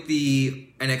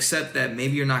accept that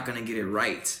maybe you're not going to get it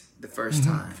right the first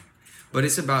time, but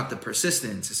it's about the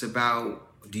persistence. It's about,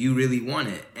 do you really want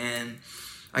it? And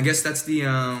I guess that's the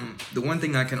one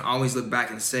thing I can always look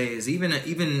back and say is even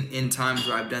in times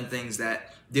where I've done things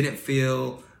that didn't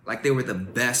feel like they were the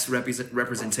best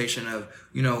representation of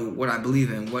what I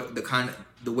believe in, what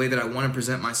the way that I want to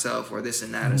present myself, or this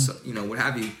and that, or so, what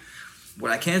have you.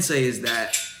 What I can say is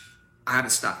that I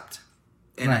haven't stopped,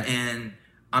 and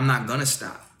I'm not gonna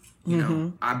stop.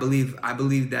 I believe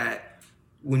that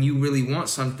when you really want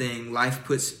something, life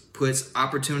puts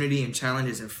opportunity and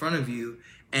challenges in front of you,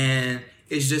 and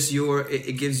it's just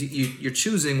it gives you're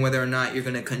choosing whether or not you're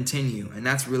gonna continue, and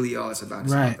that's really all it's about.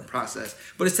 It's about the process,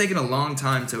 but it's taken a long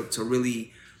time to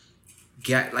really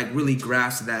really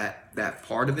grasp that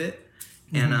part of it,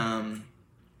 and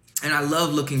I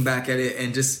love looking back at it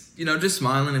and just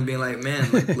smiling and being like, man,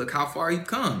 look how far you've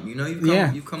come.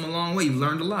 You've come a long way. You've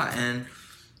learned a lot, and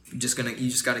you just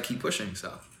got to keep pushing.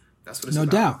 So that's what it's about.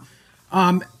 No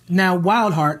doubt. Now,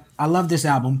 Wild Heart, I love this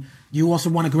album. You also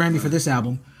won a Grammy for this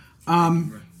album.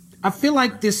 I feel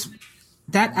like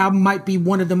that album might be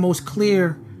one of the most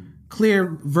clear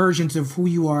versions of who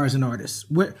you are as an artist.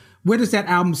 Where does that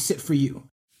album sit for you?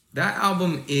 That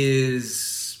album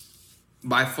is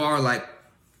by far like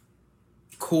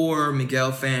core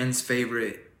Miguel fans'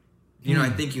 favorite. I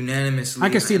think unanimously. I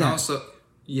can see that. Also,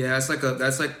 that's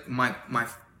like my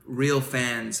real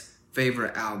fans'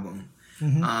 favorite album.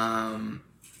 And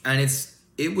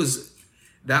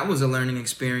that was a learning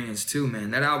experience too,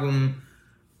 man. That album,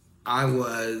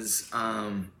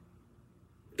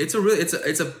 it's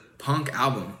a punk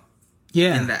album.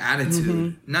 Yeah. In the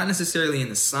attitude, not necessarily in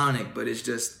the sonic, but it's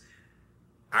just,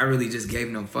 I really just gave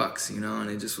no fucks, and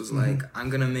it just was like, I'm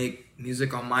gonna make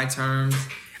music on my terms.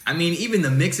 I mean, even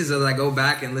the mixes, as I go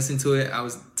back and listen to it, I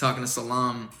was talking to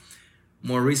Salam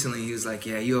more recently. He was like,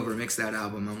 yeah, you overmixed that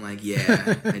album. I'm like,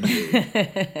 yeah, I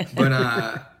did.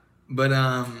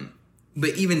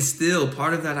 But even still,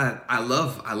 part of that I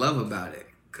love about it.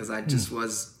 because I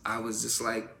was just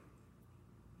like,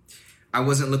 I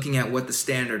wasn't looking at what the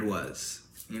standard was.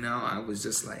 You know, I was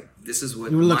just like, this is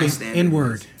what you were looking my standard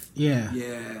inward. is. Yeah.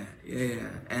 Yeah.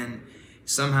 And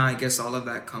somehow I guess all of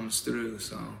that comes through.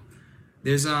 So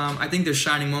there's I think there's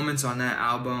shining moments on that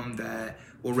album that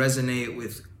will resonate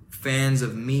with fans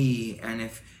of me. And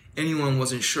if anyone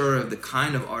wasn't sure of the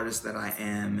kind of artist that I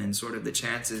am and sort of the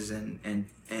chances and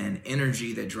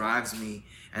energy that drives me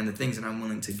and the things that I'm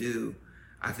willing to do,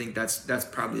 I think that's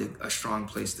probably a strong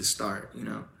place to start, you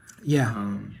know?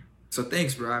 Yeah. So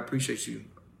thanks, bro. I appreciate you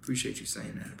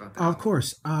saying that about that. Of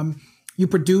course. You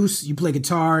produce, you play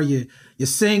guitar, you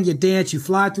sing, you dance, you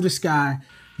fly through the sky.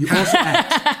 You also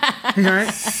act. All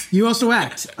right? You also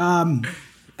act. I'm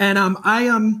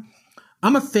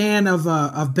a fan of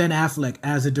Ben Affleck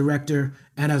as a director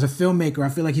and as a filmmaker. I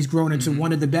feel like he's grown into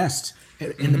one of the best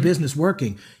in the business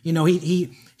working. You know,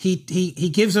 he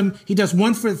gives them, he does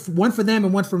one for them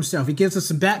and one for himself. He gives us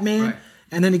some Batman, right,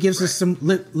 and then he gives us some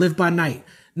Live by Night.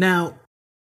 Now,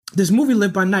 this movie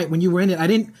Live by Night, when you were in it, I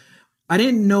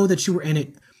didn't know that you were in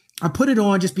it. I put it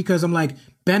on just because I'm like,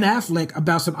 Ben Affleck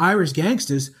about some Irish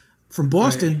gangsters from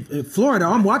Boston, right, Florida.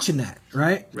 I'm watching that,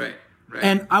 right? Right.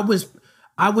 And I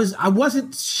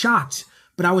wasn't shocked,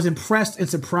 but I was impressed and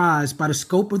surprised by the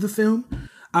scope of the film.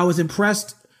 I was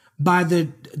impressed by the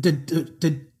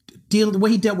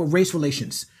way he dealt with race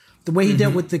relations, the way he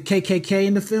dealt with the KKK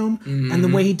in the film, and the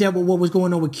way he dealt with what was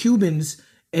going on with Cubans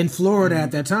in Florida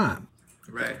at that time.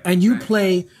 Right. And you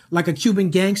play like a Cuban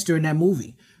gangster in that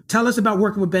movie. Tell us about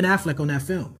working with Ben Affleck on that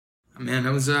film. Man,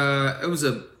 it was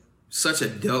such a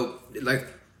dope, like,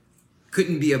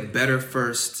 couldn't be a better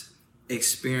first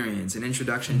experience, an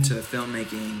introduction to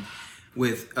filmmaking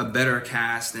with a better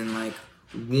cast and like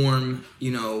warm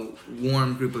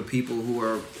group of people who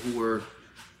were,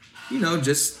 you know,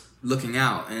 just looking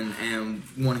out and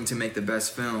wanting to make the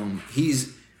best film.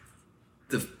 He's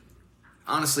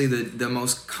honestly the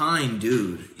most kind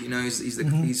dude. You know,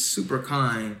 he's super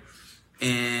kind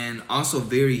and also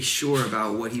very sure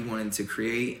about what he wanted to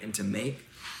create and to make.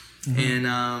 And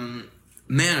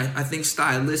man, I think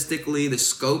stylistically, the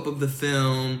scope of the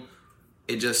film,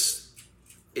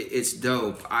 it's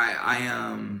dope.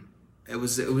 It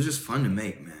was just fun to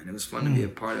make, man. It was fun to be a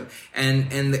part of.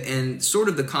 And sort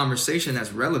of the conversation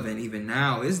that's relevant even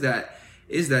now is that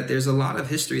there's a lot of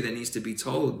history that needs to be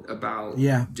told about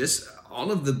just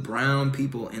all of the brown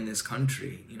people in this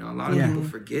country. You know, a lot of people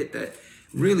forget that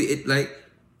really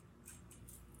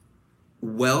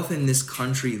wealth in this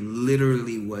country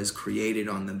literally was created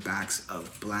on the backs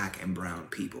of black and brown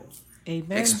people.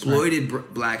 Amen.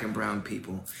 Exploited black and brown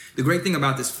people. The great thing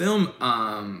about this film,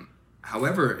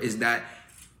 however, is that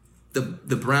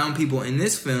the brown people in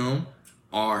this film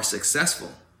are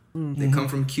successful. They come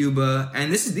from Cuba,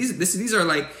 and these are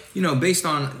like, you know, based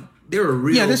on, there were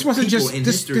real this wasn't people just in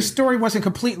this. history. This story wasn't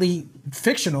completely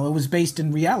fictional. It was based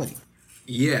in reality.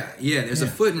 Yeah. There's a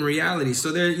foot in reality.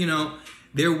 So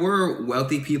there were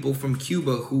wealthy people from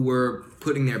Cuba who were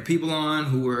putting their people on,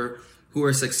 who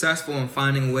were successful and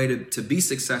finding a way to be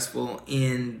successful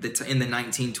in the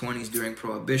 1920s during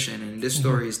Prohibition. And this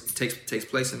story takes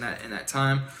place in that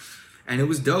time. And it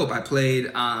was dope. I played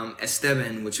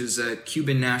Esteban, which was a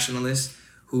Cuban nationalist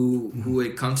who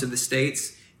had come to the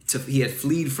States. He had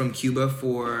fled from Cuba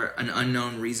for an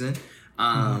unknown reason.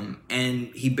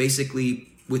 And he basically,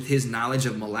 with his knowledge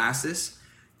of molasses,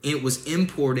 it was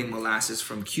importing molasses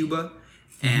from Cuba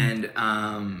and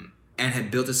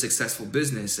had built a successful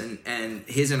business. And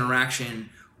his interaction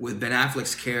with Ben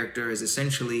Affleck's character is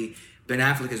essentially, Ben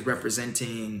Affleck is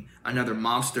representing another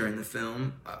mobster in the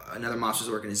film, another mobster's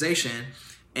organization,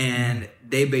 and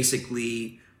they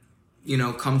basically, you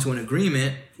know, come to an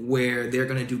agreement where they're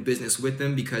going to do business with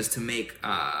them because to make,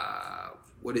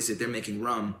 they're making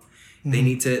rum. They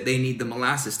need the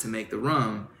molasses to make the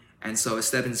rum. And so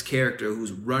Esteban's character,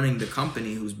 who's running the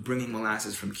company, who's bringing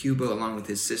molasses from Cuba, along with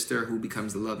his sister, who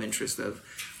becomes the love interest of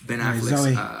Ben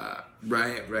Affleck's,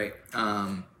 right.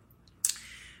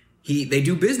 They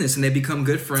do business and they become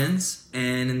good friends.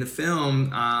 And in the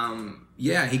film,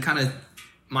 he kind of,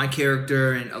 my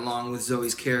character and along with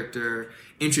Zoe's character,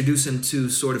 introduce him to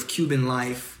sort of Cuban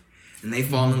life, and they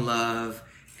fall in love,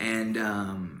 and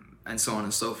so on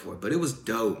and so forth. But it was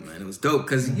dope, man. It was dope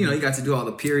because you know, you got to do all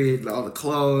the period, all the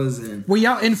clothes, and were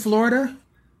y'all in Florida?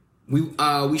 We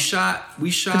shot.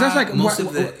 That's like most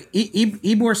of the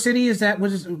Ybor City. Was that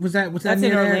That's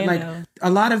near in there? Orlando. Like a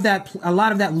lot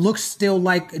of that looks still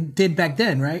like it did back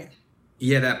then, right?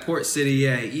 Yeah, that port city.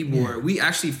 Yeah, Ybor. Yeah. We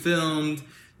actually filmed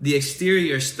the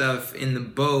exterior stuff in the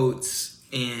boats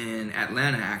in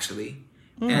Atlanta, actually,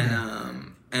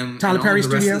 Tyler Perry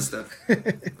studio stuff.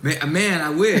 man, I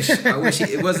wish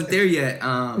it wasn't there yet.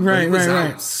 It was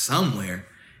out somewhere.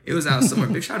 It was out somewhere.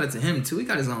 Big shout out to him too. He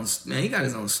got his own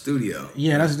studio.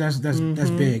 Yeah, that's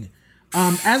big.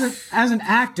 As an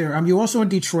actor, you're also in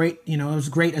Detroit. You know, it was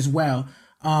great as well.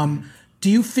 Do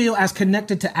you feel as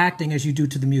connected to acting as you do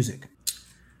to the music?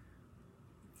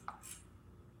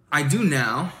 I do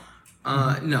now.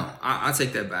 No, I'll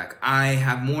take that back. I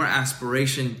have more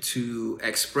aspiration to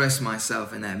express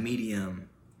myself in that medium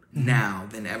now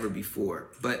than ever before.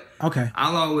 But okay,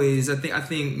 I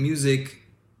think music.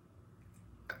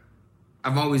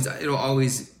 There'll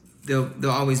always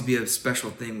be a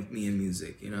special thing with me in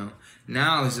music. You know,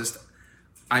 now it's just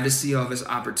I just see all this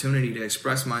opportunity to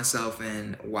express myself,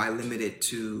 and why limit it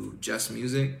to just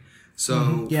music?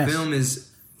 So film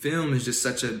is just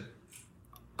such a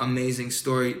amazing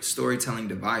storytelling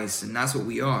device, and that's what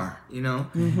we are, you know.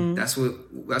 That's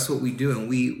what we do, and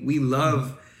we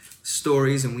love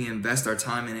stories, and we invest our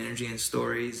time and energy in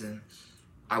stories, and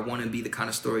I want to be the kind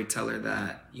of storyteller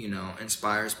that, you know,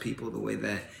 inspires people the way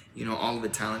that, you know, all of the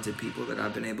talented people that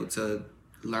I've been able to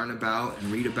learn about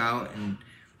and read about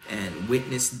and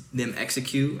witness them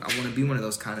execute. I want to be one of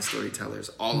those kind of storytellers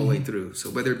all the way through. So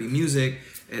whether it be music,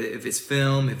 if it's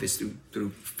film, if it's through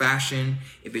fashion,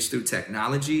 if it's through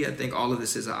technology, I think all of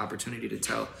this is an opportunity to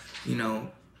tell, you know,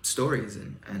 stories,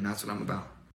 and that's what I'm about.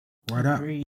 Word up.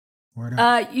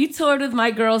 You toured with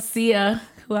my girl Sia,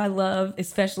 who I love,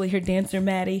 especially her dancer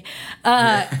Maddie.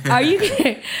 Are you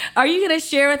gonna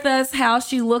share with us how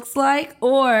she looks like,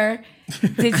 or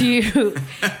did you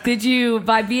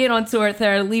by being on tour with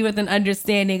her leave with an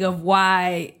understanding of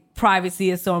why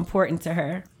privacy is so important to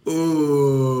her?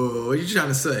 Ooh, what you trying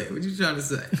to say?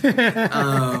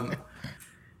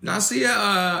 Now,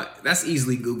 Sia, that's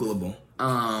easily Googleable.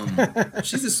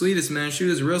 She's the sweetest, man. She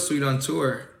was real sweet on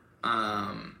tour.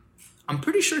 I'm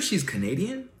pretty sure she's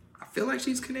Canadian. I feel like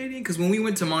she's Canadian, because when we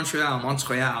went to Montreal,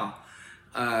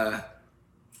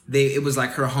 it was like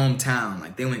her hometown.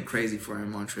 Like, they went crazy for her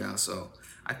in Montreal. So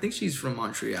I think she's from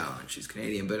Montreal and she's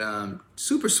Canadian, but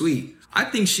super sweet. I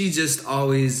think she just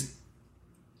always,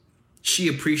 she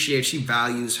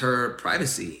values her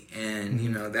privacy, and you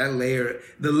know, the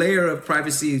layer of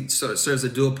privacy serves a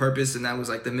dual purpose, and that was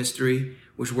like the mystery,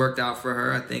 which worked out for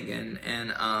her, I think, and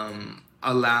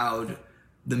allowed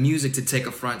the music to take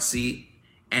a front seat.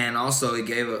 And also it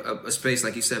gave a space,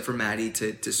 like you said, for Maddie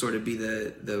to sort of be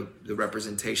the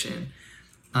representation.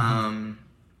 I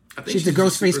think she's the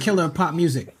Ghostface Killer of pop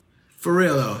music. For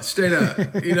real though, straight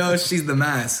up. You know, she's the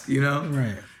mask, you know?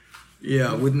 Right.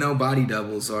 Yeah, with no body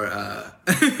doubles or Right.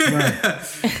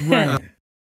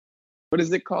 What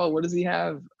is it called? What does he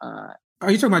have? Are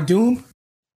you talking about Doom?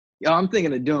 Yeah, I'm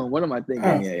thinking of Doom. What am I thinking?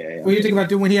 Yeah. Well, you're thinking about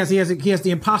Doom when he has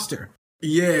the imposter.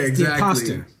 Yeah, exactly. The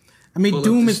imposter. I mean,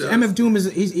 Doom is MF Doom is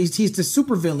he's the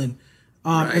super villain,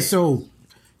 right. And so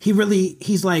he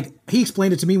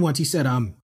explained it to me once. He said,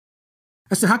 I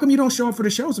said, how come you don't show up for the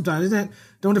show sometimes?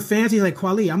 Don't the fans? He's like,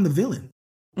 Kweli, I'm the villain.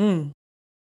 I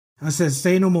said,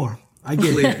 say no more. I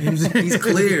get it. He's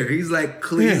clear. He's like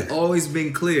clear. Yeah. He's always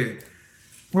been clear.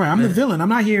 Right, I'm the villain. I'm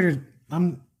not here to.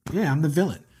 I'm the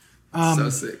villain. So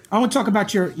sick. I want to talk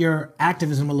about your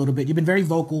activism a little bit. You've been very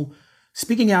vocal,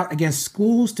 speaking out against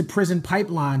schools to prison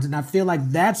pipelines, and I feel like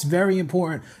that's very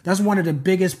important. That's one of the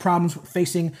biggest problems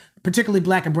facing particularly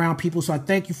Black and brown people, so I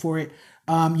thank you for it.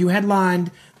 You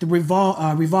headlined the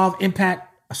Revolve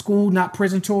Impact School Not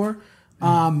Prison Tour.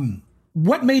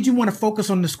 What made you want to focus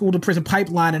on the school to prison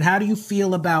pipeline, and how do you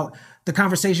feel about the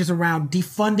conversations around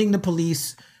defunding the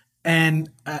police and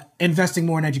investing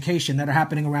more in education that are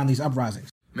happening around these uprisings?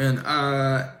 Man,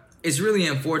 it's really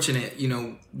unfortunate. You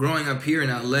know, growing up here in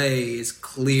LA, it's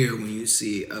clear when you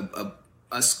see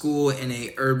a school in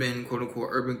a urban, quote unquote,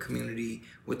 urban community,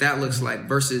 what that looks like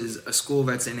versus a school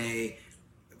that's in a,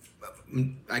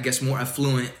 I guess, more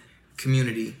affluent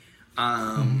community.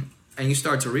 And you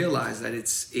start to realize that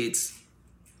it's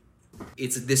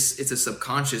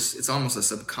almost a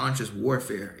subconscious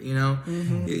warfare, you know?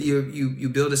 You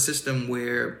build a system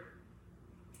where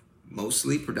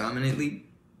predominantly,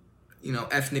 you know,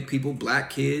 ethnic people, Black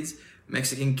kids,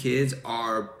 Mexican kids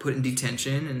are put in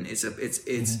detention, and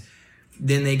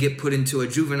then they get put into a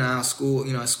juvenile school,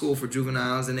 you know, a school for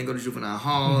juveniles, and they go to juvenile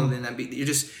hall, and then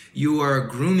you are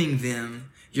grooming them,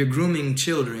 you're grooming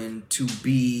children to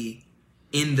be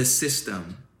in the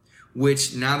system,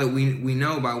 which now that we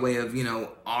know by way of, you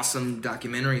know, awesome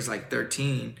documentaries like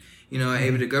 13, you know,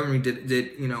 Ava DuVernay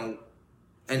did, you know,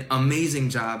 an amazing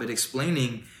job at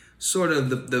explaining sort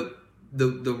of the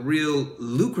real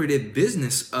lucrative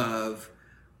business of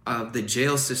of the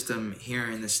jail system here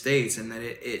in the States, and that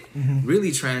it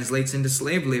really translates into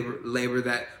slave labor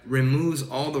that removes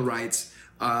all the rights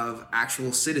of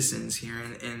actual citizens here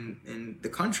in the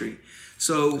country.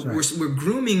 So we're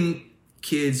grooming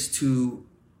kids to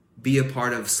be a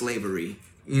part of slavery.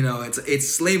 You know, it's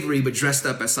slavery but dressed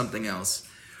up as something else.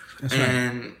 That's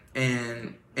and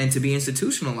to be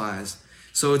institutionalized.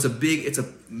 So it's a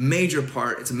major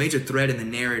part, it's a major thread in the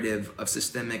narrative of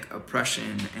systemic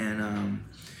oppression. And I'm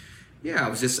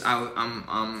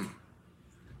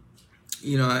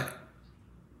you know,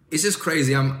 it's just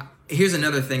crazy. Here's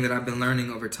another thing that I've been learning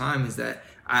over time is that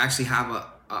I actually have a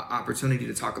opportunity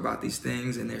to talk about these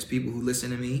things, and there's people who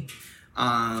listen to me.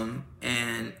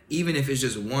 And even if it's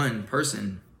just one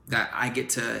person that I get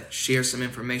to share some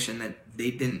information that they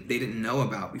didn't know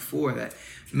about before, that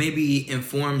maybe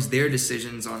informs their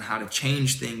decisions on how to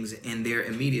change things in their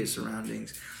immediate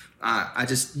surroundings. I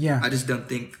just don't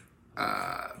think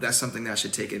that's something that I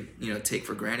should take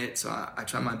for granted. So I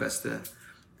try my best to,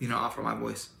 offer my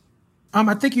voice.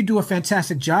 I think you do a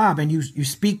fantastic job, and you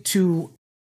speak to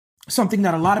something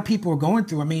that a lot of people are going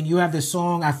through. I mean, you have this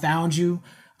song, "I Found You."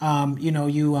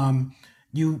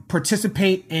 You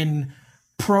participate in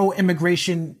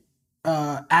pro-immigration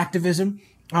activism,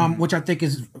 which I think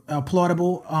is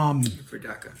applaudable. For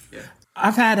DACA, yeah.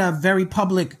 I've had very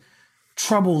public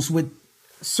troubles with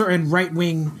certain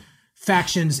right-wing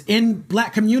factions in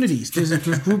Black communities. There's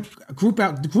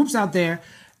groups out there.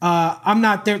 I'm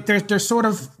not. They're sort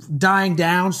of dying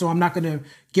down, so I'm not going to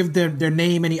give their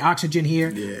name any oxygen here.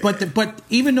 Yeah. But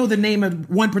even though the name of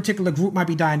one particular group might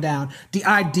be dying down, the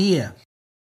idea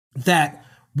that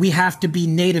we have to be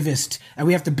nativist and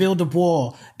we have to build a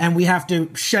wall and we have to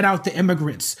shut out the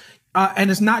immigrants. And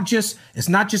it's not just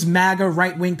MAGA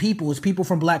right-wing people. It's people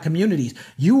from Black communities.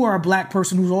 You are a Black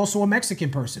person who's also a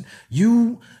Mexican person.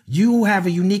 You have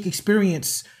a unique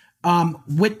experience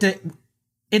with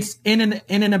it's in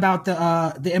and about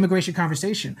the immigration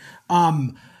conversation.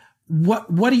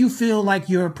 What do you feel like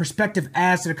your perspective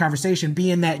adds to the conversation,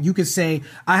 being that you could say,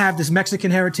 I have this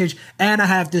Mexican heritage and I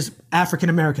have this African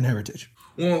American heritage?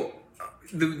 Well,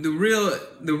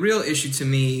 the real issue to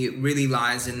me really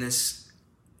lies in this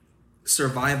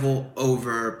survival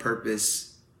over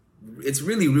purpose. It's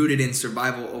really rooted in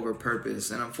survival over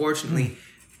purpose. And unfortunately,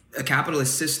 a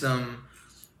capitalist system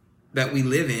that we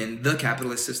live in, the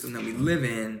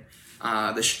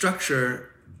structure,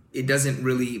 it doesn't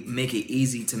really make it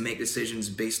easy to make decisions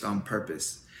based on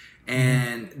purpose.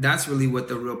 And that's really what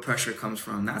the real pressure comes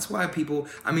from. That's why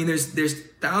there's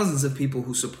thousands of people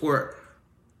who support,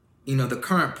 the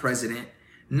current president,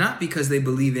 not because they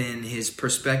believe in his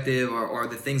perspective or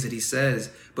the things that he says,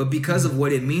 but because of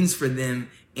what it means for them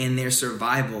in their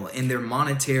survival, in their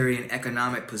monetary and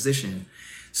economic position.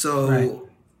 So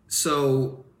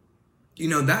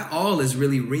that all is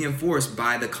really reinforced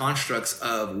by the constructs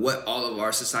of what all of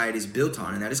our society is built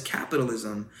on, and that is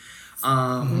capitalism.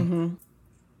 I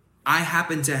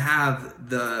happen to have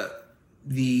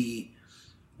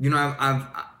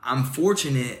I'm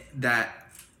fortunate that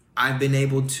I've been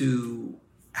able to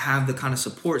have the kind of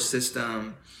support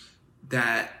system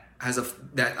that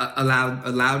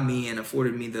allowed me and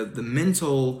afforded me the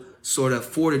mental sort of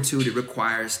fortitude it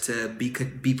requires to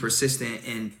be persistent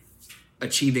in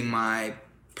achieving my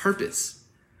purpose.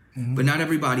 But not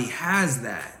everybody has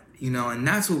that, and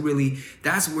that's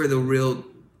where the real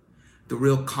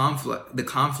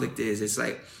conflict is. It's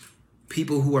like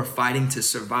people who are fighting to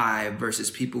survive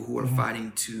versus people who are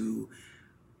fighting to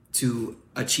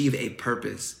achieve a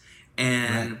purpose.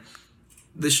 And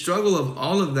the struggle of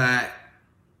all of that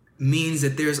means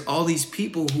that there's all these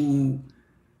people who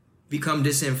become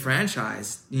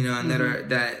disenfranchised, and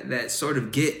that sort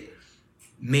of get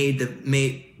made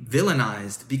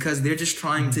villainized because they're just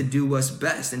trying to do what's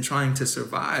best and trying to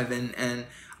survive. And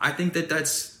I think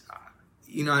that's,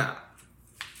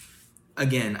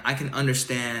 again, I can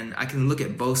understand, I can look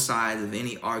at both sides of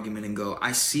any argument and go,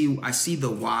 I see the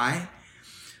why,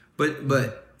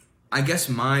 but I guess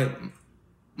my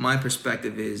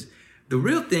perspective is the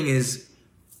real thing is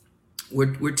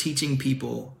we're teaching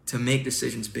people to make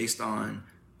decisions based on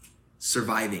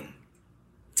surviving,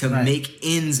 to make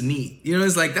ends meet.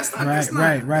 It's like that's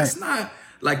not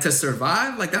like to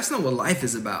survive. Like that's not what life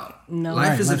is about. No,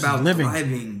 life is about living.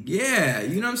 Thriving. Yeah,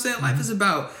 you know what I'm saying? Life is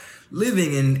about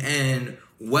living and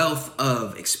wealth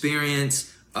of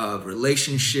experience, of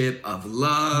relationship, of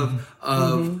love,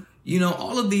 of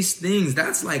all of these things.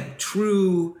 That's like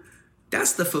true.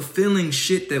 That's the fulfilling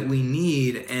shit that we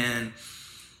need. And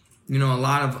a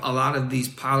lot of these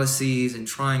policies and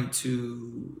trying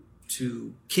to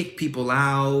kick people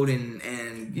out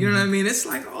and you know what I mean? It's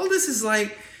like all this is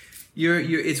like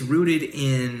it's rooted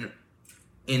in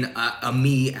a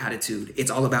me attitude.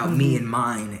 It's all about me and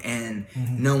mine, and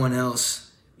no one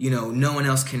else, no one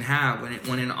else can have,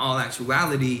 when in all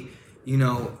actuality,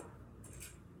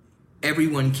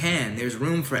 everyone can. There's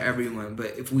room for everyone,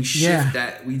 but if we shift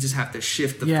that, we just have to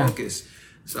shift the focus.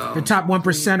 So the top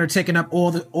 1% are taking up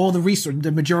all the resource,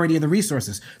 the majority of the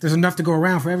resources. There's enough to go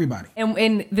around for everybody.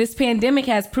 And this pandemic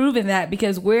has proven that,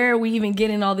 because where are we even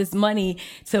getting all this money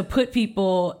to put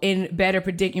people in better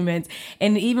predicaments?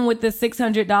 And even with the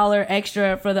 $600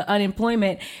 extra for the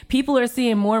unemployment, people are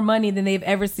seeing more money than they've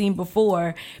ever seen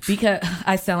before, because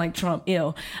I sound like Trump,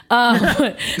 ill.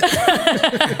 But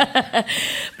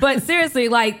seriously,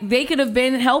 like, they could have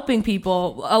been helping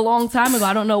people a long time ago.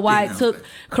 I don't know why it took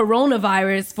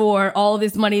coronavirus for all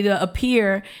this money to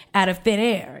appear out of thin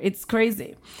air. It's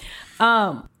crazy.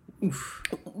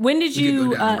 When did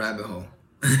you go down a rabbit hole?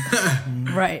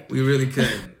 Right. We really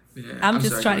could. Yeah, I'm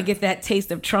just trying to get that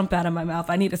taste of Trump out of my mouth.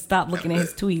 I need to stop looking at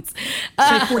his tweets.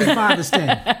 Say 45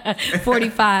 instead.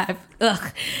 45.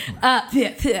 Ugh.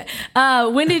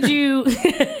 When did you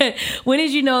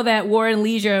know that War and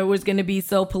Leisure was going to be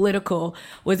so political?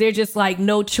 Was there just like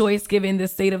no choice given the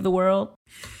state of the world?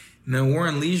 No, War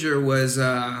and Leisure was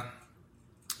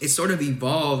it sort of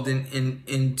evolved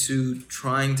into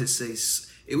trying to say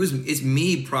it's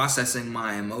me processing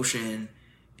my emotion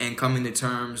and coming to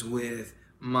terms with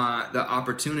the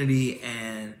opportunity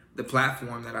and the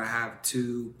platform that I have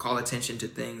to call attention to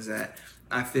things that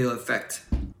I feel affect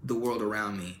the world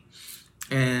around me.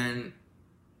 And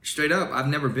straight up, I've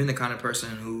never been the kind of person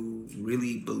who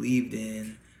really believed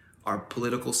in our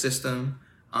political system.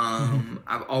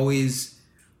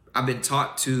 I've been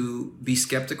taught to be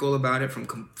skeptical about it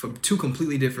for two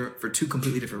completely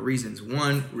different reasons.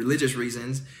 One, religious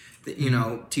reasons, that,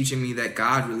 teaching me that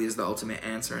God really is the ultimate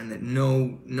answer, and that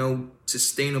no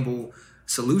sustainable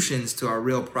solutions to our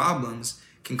real problems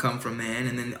can come from man.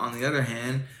 And then on the other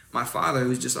hand, my father,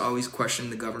 who's just always questioned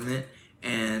the government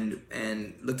and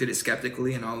looked at it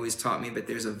skeptically, and always taught me that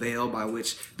there's a veil by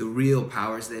which the real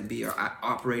powers that be are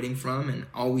operating from, and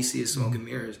all we see is smoke and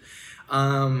mirrors.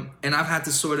 And I've had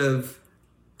to sort of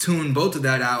tune both of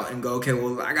that out and go, okay,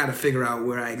 well, I got to figure out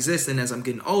where I exist. And as I'm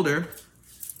getting older,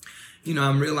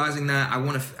 I'm realizing that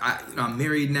I'm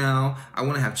married now. I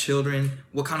want to have children.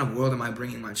 What kind of world am I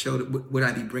bringing my children? Would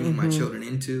I be bringing my children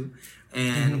into?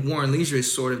 And War and Leisure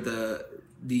is sort of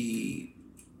the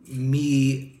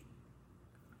me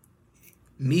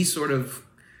sort of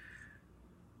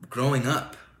growing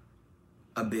up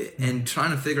a bit and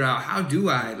trying to figure out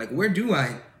where do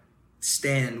I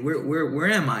stand? Where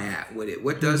am I at with it?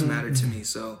 What does matter to me?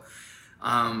 So,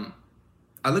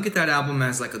 I look at that album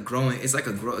as like a growing up.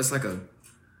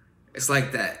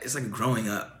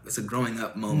 It's a growing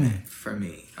up moment for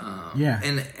me.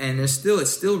 And it's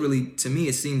still really, to me,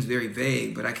 it seems very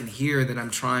vague, but I can hear that I'm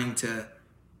trying to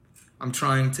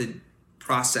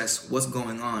process what's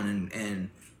going on and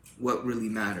what really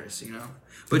matters,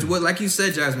 But what, like you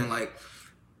said, Jasmine, like,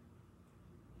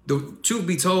 the truth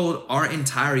be told, our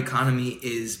entire economy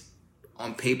is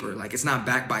on paper. Like, it's not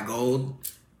backed by gold.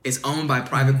 It's owned by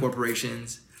private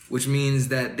corporations, which means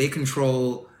that they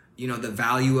control, the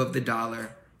value of the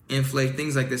dollar,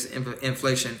 things like this,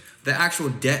 inflation. The actual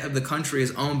debt of the country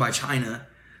is owned by China.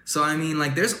 So, I mean,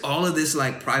 like, there's all of this,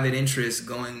 like, private interest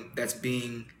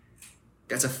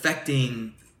that's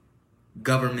affecting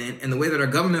government and the way that our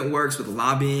government works with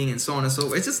lobbying and so on and so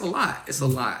forth. It's just a lot. It's a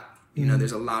lot.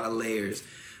 There's a lot of layers.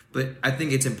 But I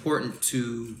think it's important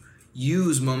to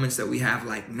use moments that we have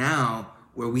like now,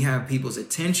 where we have people's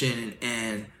attention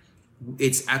and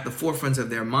it's at the forefront of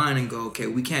their mind, and go, okay,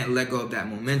 we can't let go of that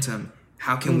momentum.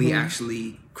 How can we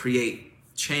actually create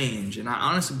change? And I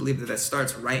honestly believe that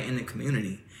starts right in the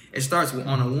community. It starts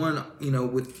on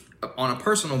a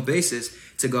personal basis,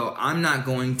 to go, I'm not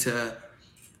going to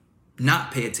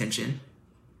not pay attention.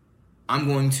 I'm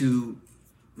going to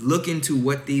look into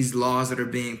what these laws that are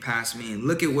being passed mean.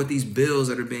 Look at what these bills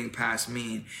that are being passed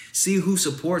mean. See who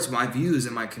supports my views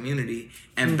in my community,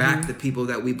 and back the people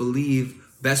that we believe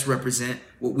best represent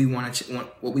what we want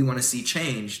to see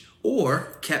changed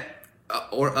or kept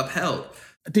or upheld.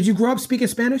 Did you grow up speaking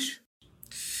Spanish?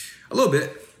 A little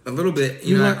bit.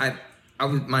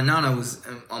 My nana was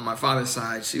on my father's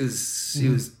side. She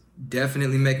was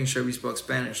definitely making sure we spoke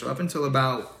Spanish. So up until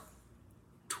about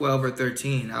 12 or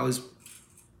 13, I was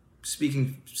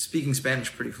speaking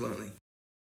Spanish pretty fluently.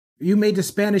 You made the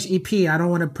Spanish EP. I don't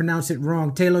want to pronounce it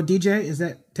wrong. Te lo DJ? Is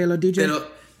that Te lo DJ?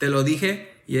 Te lo dije?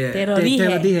 Yeah. Te lo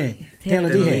dije. Te lo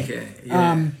dije.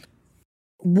 Yeah.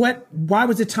 Why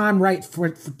was the time right for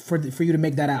you to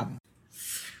make that album?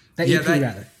 That EP,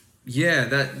 rather. Yeah,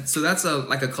 that's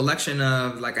a collection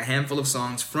of like a handful of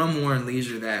songs from War and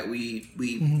Leisure that we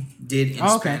did in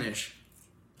Spanish.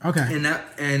 Okay.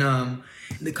 And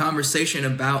the conversation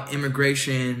about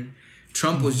immigration,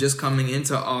 Trump was just coming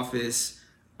into office.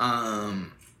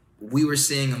 We were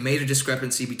seeing a major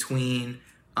discrepancy between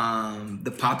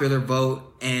the popular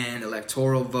vote and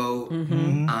electoral vote.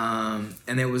 And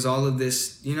there was all of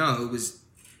this, it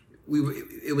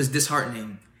was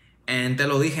disheartening. And Te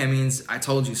lo dije means I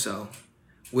told you so,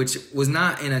 which was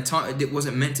not it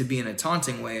wasn't meant to be in a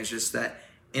taunting way. It's just that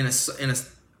in a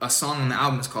song on the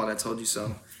album is called I Told You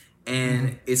So.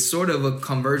 And it's sort of a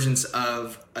convergence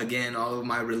of, again, all of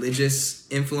my religious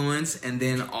influence and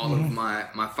then all of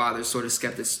my father's sort of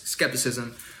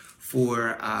skepticism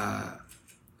for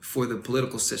the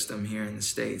political system here in the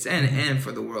States and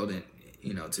for the world,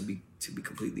 to be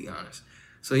completely honest.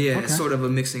 So yeah, it's sort of a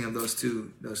mixing of those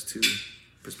two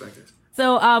perspectives.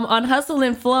 So on Hustle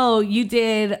and Flow, you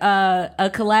did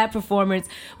a collab performance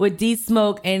with D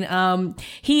Smoke, and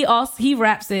he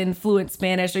raps in fluent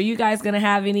Spanish. Are you guys gonna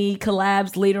have any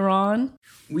collabs later on?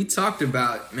 We talked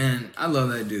about, man, I love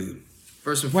that dude.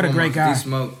 First and foremost, what a great guy. D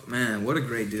Smoke, man, what a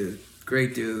great dude.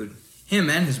 Great dude. Him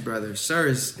and his brother, Sir,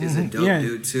 is a dope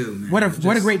dude too, man.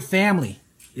 What a great family.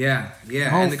 Yeah. The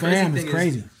whole and the crazy fam thing is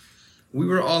crazy. We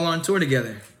were all on tour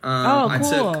together.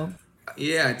 Cool.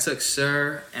 I took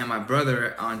Sir and my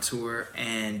brother on tour,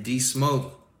 and D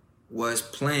Smoke was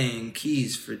playing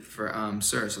keys for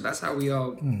Sir. So that's how we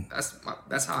all.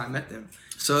 That's how I met them.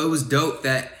 So it was dope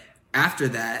that after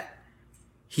that,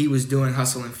 he was doing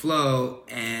Hustle and Flow,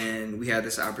 and we had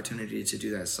this opportunity to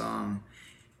do that song.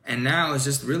 And now it's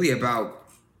just really about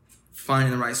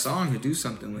finding the right song to do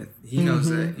something with. He knows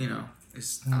that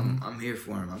I'm here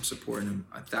for him. I'm supporting him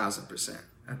 1,000%.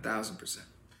 1,000%.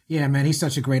 Yeah, man, he's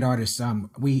such a great artist.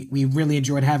 We really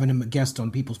enjoyed having him a guest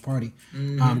on People's Party.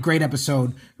 Great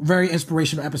episode, very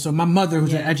inspirational episode. My mother,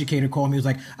 who's an educator, called me. Was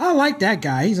like, I like that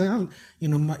guy. He's like,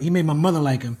 he made my mother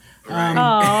like him.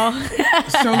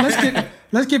 So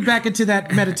let's get back into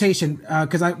that meditation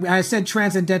because I said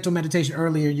transcendental meditation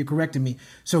earlier. You corrected me.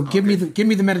 So give me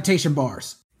the meditation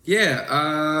bars.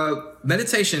 Yeah,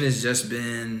 meditation has just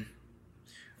been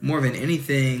more than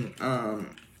anything.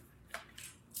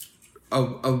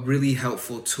 A really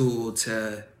helpful tool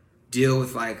to deal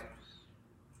with like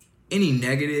any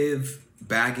negative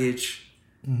baggage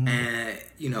and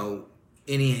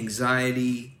any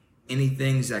anxiety, any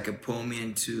things that could pull me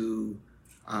into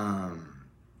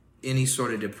any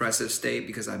sort of depressive state,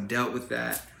 because I've dealt with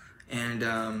that,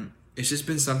 and it's just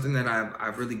been something that I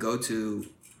really go to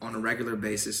on a regular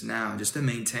basis now, just to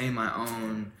maintain my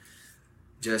own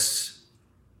just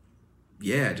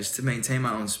to maintain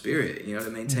my own spirit, to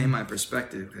maintain my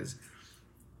perspective, because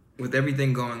with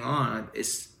everything going on,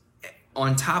 it's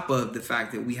on top of the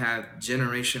fact that we have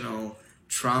generational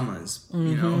traumas,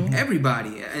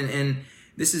 everybody. And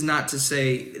this is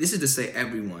to say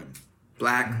everyone,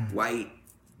 black, white,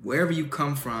 wherever you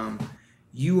come from,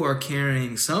 you are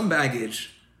carrying some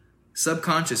baggage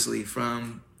subconsciously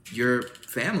from your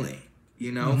family,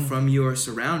 from your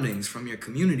surroundings, from your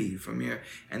community,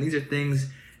 and these are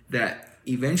things that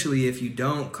eventually, if you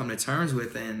don't come to terms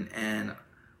with and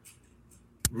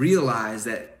realize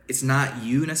that it's not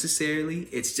you necessarily,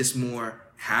 it's just more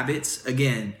habits.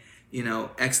 Again,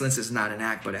 excellence is not an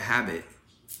act, but a habit.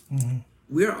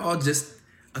 We're all just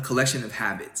a collection of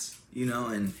habits,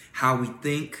 and how we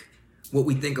think, what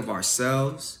we think of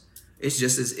ourselves. It's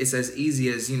as easy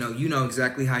as, you know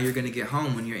exactly how you're going to get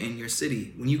home when you're in your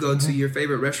city. When you go to your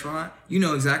favorite restaurant, you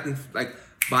know exactly, like,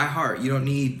 by heart. You don't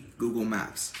need Google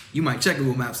Maps. You might check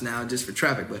Google Maps now just for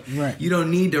traffic, but you don't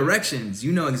need directions.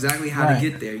 You know exactly how to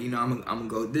get there. I'm gonna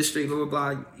go this street, blah,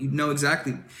 blah, blah. You know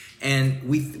exactly. And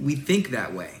we think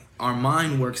that way. Our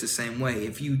mind works the same way.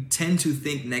 If you tend to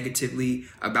think negatively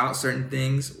about certain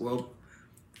things, well,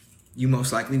 you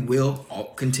most likely will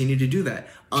continue to do that,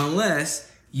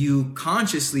 unless you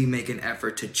consciously make an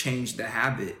effort to change the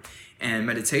habit. And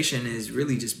meditation is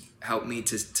really just helped me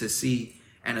to see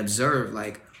and observe,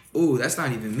 like, oh, that's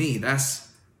not even me. That's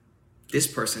this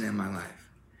person in my life.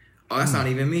 Oh, that's not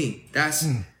even me. That's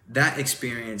that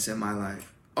experience in my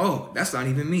life. Oh, that's not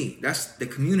even me. That's the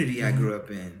community I grew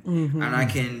up in. And I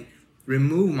can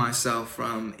remove myself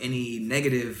from any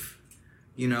negative,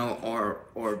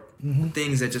 or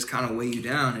things that just kind of weigh you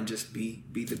down, and just be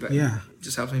the best. Yeah. It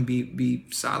just helps me be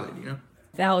solid,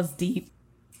 That was deep.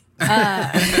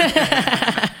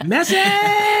 Message.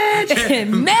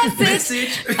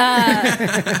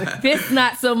 This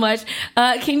not so much.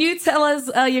 Can you tell us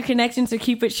your connection to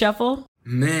Cupid Shuffle?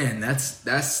 Man,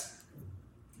 that's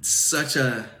such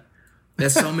a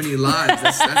That's so many lives.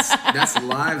 That's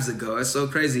lives ago. That's so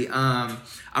crazy. I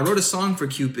wrote a song for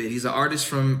Cupid. He's an artist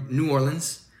from New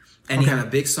Orleans, and he had a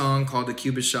big song called the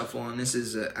Cupid Shuffle. And this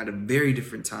is at a very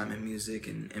different time in music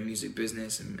and music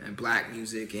business and black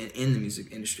music and in the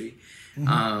music industry.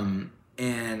 Mm-hmm.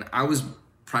 And I was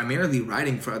primarily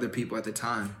writing for other people at the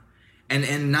time,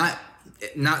 and not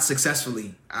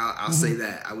successfully. I'll say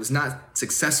that I was not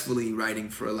successfully writing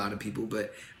for a lot of people,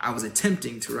 but I was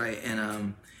attempting to write.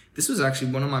 And this was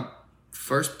actually one of my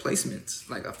first placements,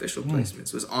 like official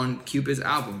placements, was on Cupid's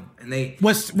album. And they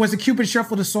was the Cupid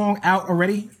Shuffle the song out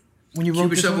already when you wrote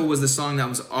Cupid Shuffle song? Was the song that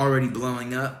was already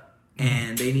blowing up,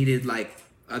 and they needed like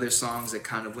other songs that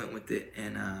kind of went with it.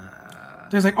 And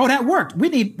they're like, oh, that worked. We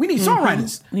need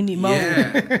songwriters. We need more.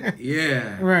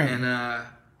 Yeah. Right. And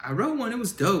I wrote one. It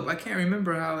was dope. I can't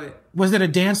remember how it. Was it a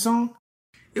dance song?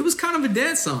 It was kind of a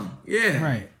dance song. Yeah.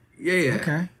 Right. Yeah.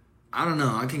 Okay. I don't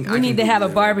know. We need to have a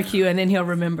barbecue, and then he'll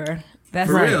remember. That's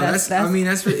for right. real.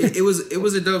 It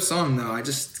was a dope song though.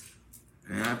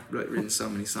 I've written so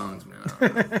many songs,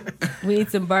 man. We need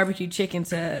some barbecue chicken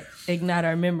to ignite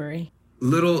our memory.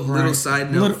 Little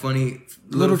side note, funny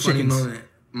moment.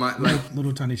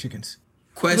 Little tiny chickens.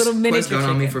 Quest got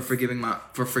on me for forgetting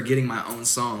my own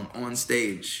song on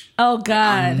stage. Oh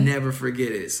God! I'll never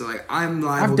forget it. So like I'm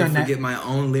liable to forget my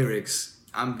own lyrics.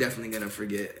 I'm definitely gonna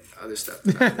forget other stuff.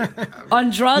 That I did. On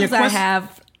drugs, I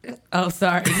have. Oh,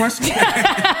 sorry.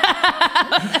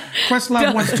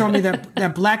 Questlove once told me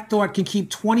that Black Thought can keep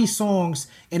 20 songs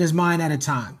in his mind at a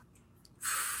time.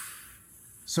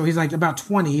 So he's like about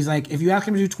 20. He's like, if you ask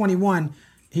him to do 21,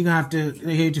 he gonna have to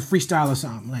freestyle or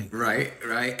something. Like right,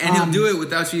 and he'll do it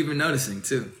without you even noticing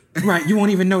too. Right, you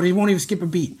won't even notice. He won't even skip a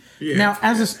beat. Yeah, now,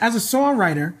 as a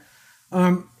songwriter,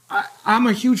 I'm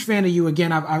a huge fan of you.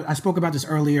 Again, I spoke about this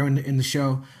earlier in the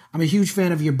show. I'm a huge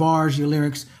fan of your bars, your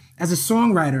lyrics. As a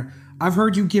songwriter, I've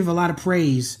heard you give a lot of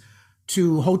praise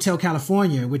to Hotel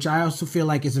California, which I also feel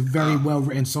like is a very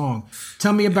well-written song.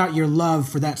 Tell me about your love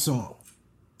for that song.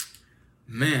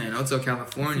 Man, Hotel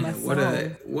California, what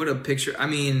a picture. I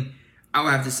mean, I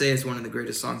would have to say it's one of the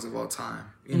greatest songs of all time,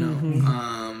 you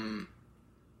know,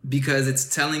 because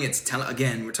it's telling,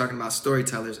 again, we're talking about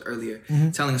storytellers earlier,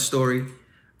 telling a story,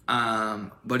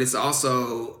 but it's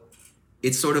also,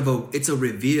 it's a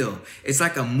reveal. It's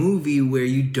like a movie where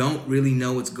you don't really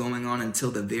know what's going on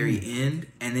until the very end,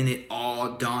 and then it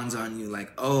all dawns on you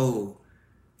like, oh,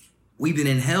 we've been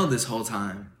in hell this whole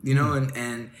time, you know,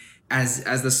 and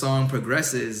as the song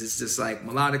progresses, it's just like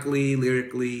melodically,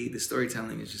 lyrically, the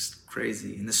storytelling is just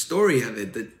crazy. And the story of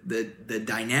it, the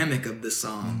dynamic of the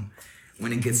song,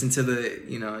 when it gets into the,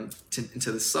 you know,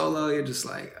 into the solo, you're just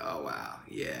like, oh, wow,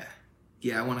 yeah,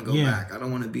 I want to go back. I don't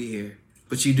want to be here.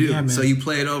 But you do. So you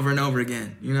play it over and over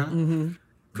again, you know?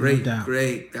 Great.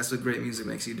 That's what great music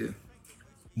makes you do.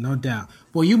 No doubt.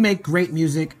 Well, you make great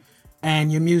music,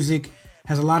 and your music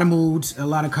has a lot of moods, a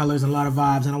lot of colors, a lot of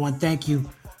vibes. And I want to thank you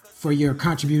for your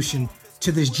contribution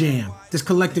to this jam, this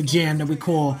collective jam that we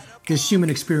call this human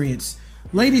experience.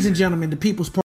 Ladies and gentlemen, the People's Party.